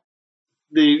see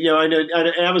I know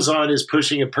Amazon is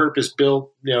pushing a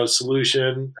purpose-built,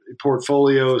 solution,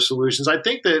 portfolio of solutions. I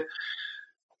think that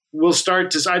we'll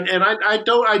start to, and I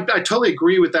totally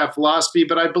agree with that philosophy,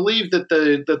 but I believe that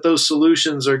that those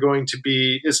solutions are going to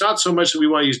be, it's not so much that we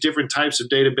want to use different types of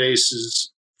databases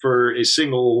for a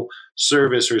single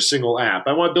service or a single app.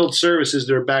 I want to build services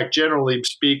that are backed, generally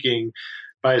speaking,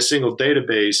 by a single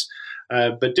database.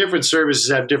 But different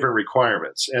services have different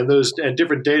requirements, and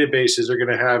different databases are going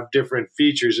to have different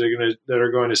features that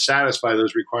are going to satisfy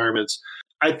those requirements.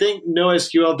 I think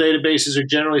NoSQL databases are,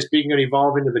 generally speaking, going to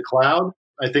evolve into the cloud.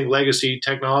 I think legacy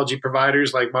technology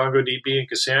providers like MongoDB and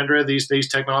Cassandra, these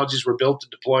technologies were built to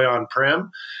deploy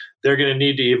on-prem. They're going to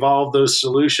need to evolve those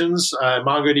solutions.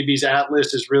 MongoDB's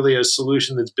Atlas is really a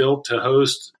solution that's built to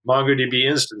host MongoDB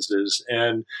instances.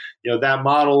 And, that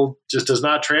model just does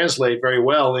not translate very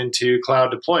well into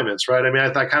cloud deployments, right? I mean, I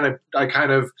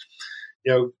kind of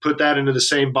put that into the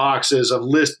same box as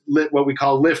what we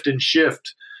call lift and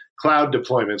shift cloud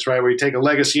deployments, right? Where you take a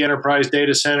legacy enterprise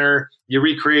data center, you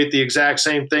recreate the exact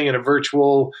same thing in a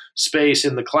virtual space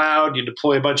in the cloud, you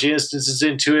deploy a bunch of instances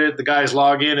into it, the guys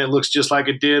log in, it looks just like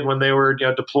it did when they were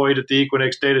deployed at the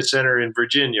Equinix data center in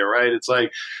Virginia, right? It's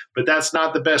like, but that's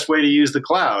not the best way to use the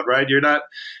cloud, right? You're not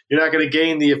going to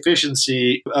gain the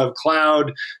efficiency of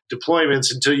cloud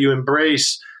deployments until you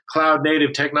embrace cloud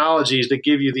native technologies that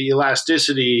give you the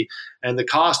elasticity and the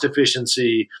cost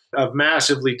efficiency of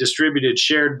massively distributed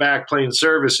shared backplane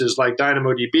services like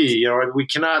DynamoDB. We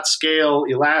cannot scale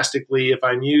elastically if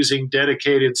I'm using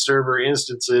dedicated server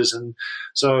instances. And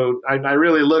so I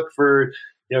really look for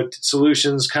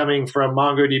solutions coming from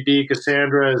MongoDB,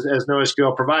 Cassandra as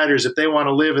NoSQL providers. If they want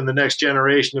to live in the next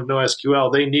generation of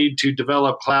NoSQL, they need to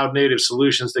develop cloud native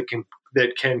solutions that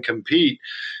can compete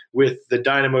with the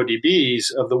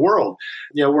DynamoDBs of the world.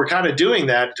 We're kind of doing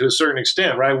that to a certain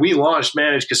extent, right? We launched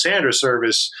Managed Cassandra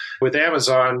service with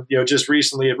Amazon, just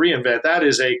recently at reInvent. That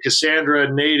is a Cassandra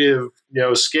native,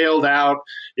 scaled out.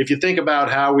 If you think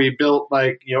about how we built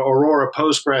Aurora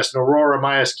Postgres and Aurora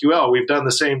MySQL, we've done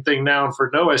the same thing now for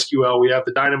NoSQL. We have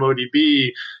the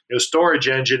DynamoDB, storage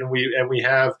engine, and we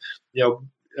have,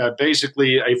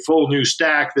 basically a full new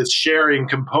stack that's sharing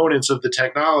components of the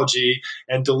technology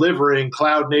and delivering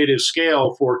cloud native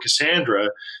scale for Cassandra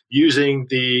using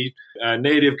the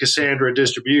native Cassandra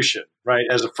distribution, right,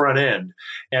 as a front end.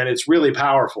 And it's really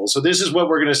powerful. So this is what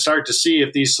we're going to start to see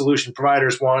if these solution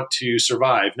providers want to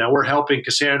survive. Now, we're helping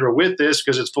Cassandra with this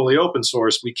because it's fully open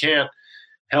source. We can't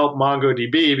help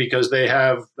MongoDB because they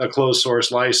have a closed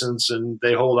source license and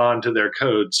they hold on to their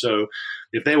code. So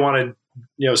if they want to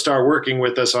start working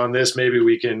with us on this, maybe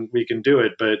we can do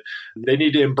it, but they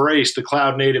need to embrace the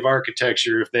cloud native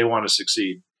architecture if they want to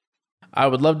succeed. I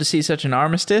would love to see such an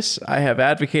armistice. I have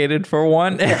advocated for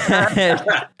one,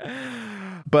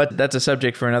 but that's a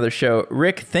subject for another show.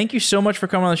 Rick, thank you so much for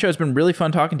coming on the show. It's been really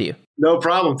fun talking to you. No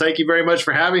problem. Thank you very much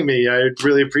for having me. I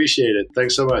really appreciate it.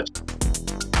 Thanks so much.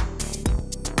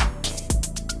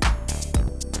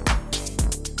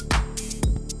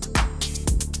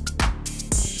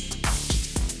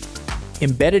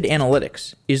 Embedded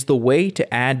analytics is the way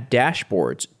to add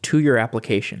dashboards to your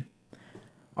application.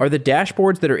 Are the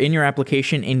dashboards that are in your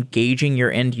application engaging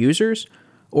your end users,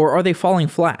 or are they falling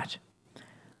flat?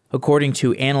 According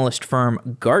to analyst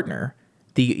firm Gartner,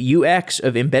 the UX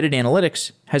of embedded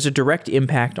analytics has a direct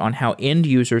impact on how end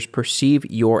users perceive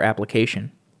your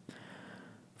application.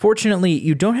 Fortunately,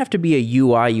 you don't have to be a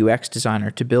UI UX designer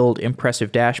to build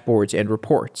impressive dashboards and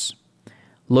reports.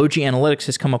 Logi Analytics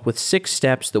has come up with 6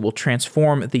 steps that will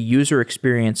transform the user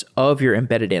experience of your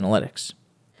embedded analytics.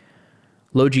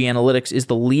 Logi Analytics is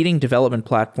the leading development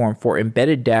platform for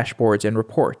embedded dashboards and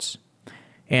reports.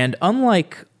 And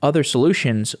unlike other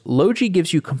solutions, Logi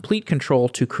gives you complete control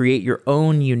to create your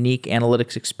own unique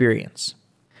analytics experience.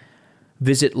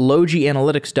 Visit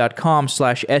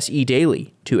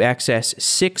logianalytics.com/sedaily to access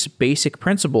 6 basic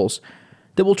principles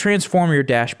that will transform your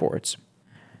dashboards.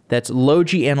 That's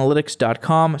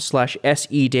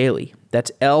logianalytics.com/sedaily.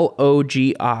 That's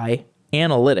LOGI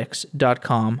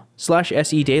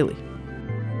analytics.com/sedaily.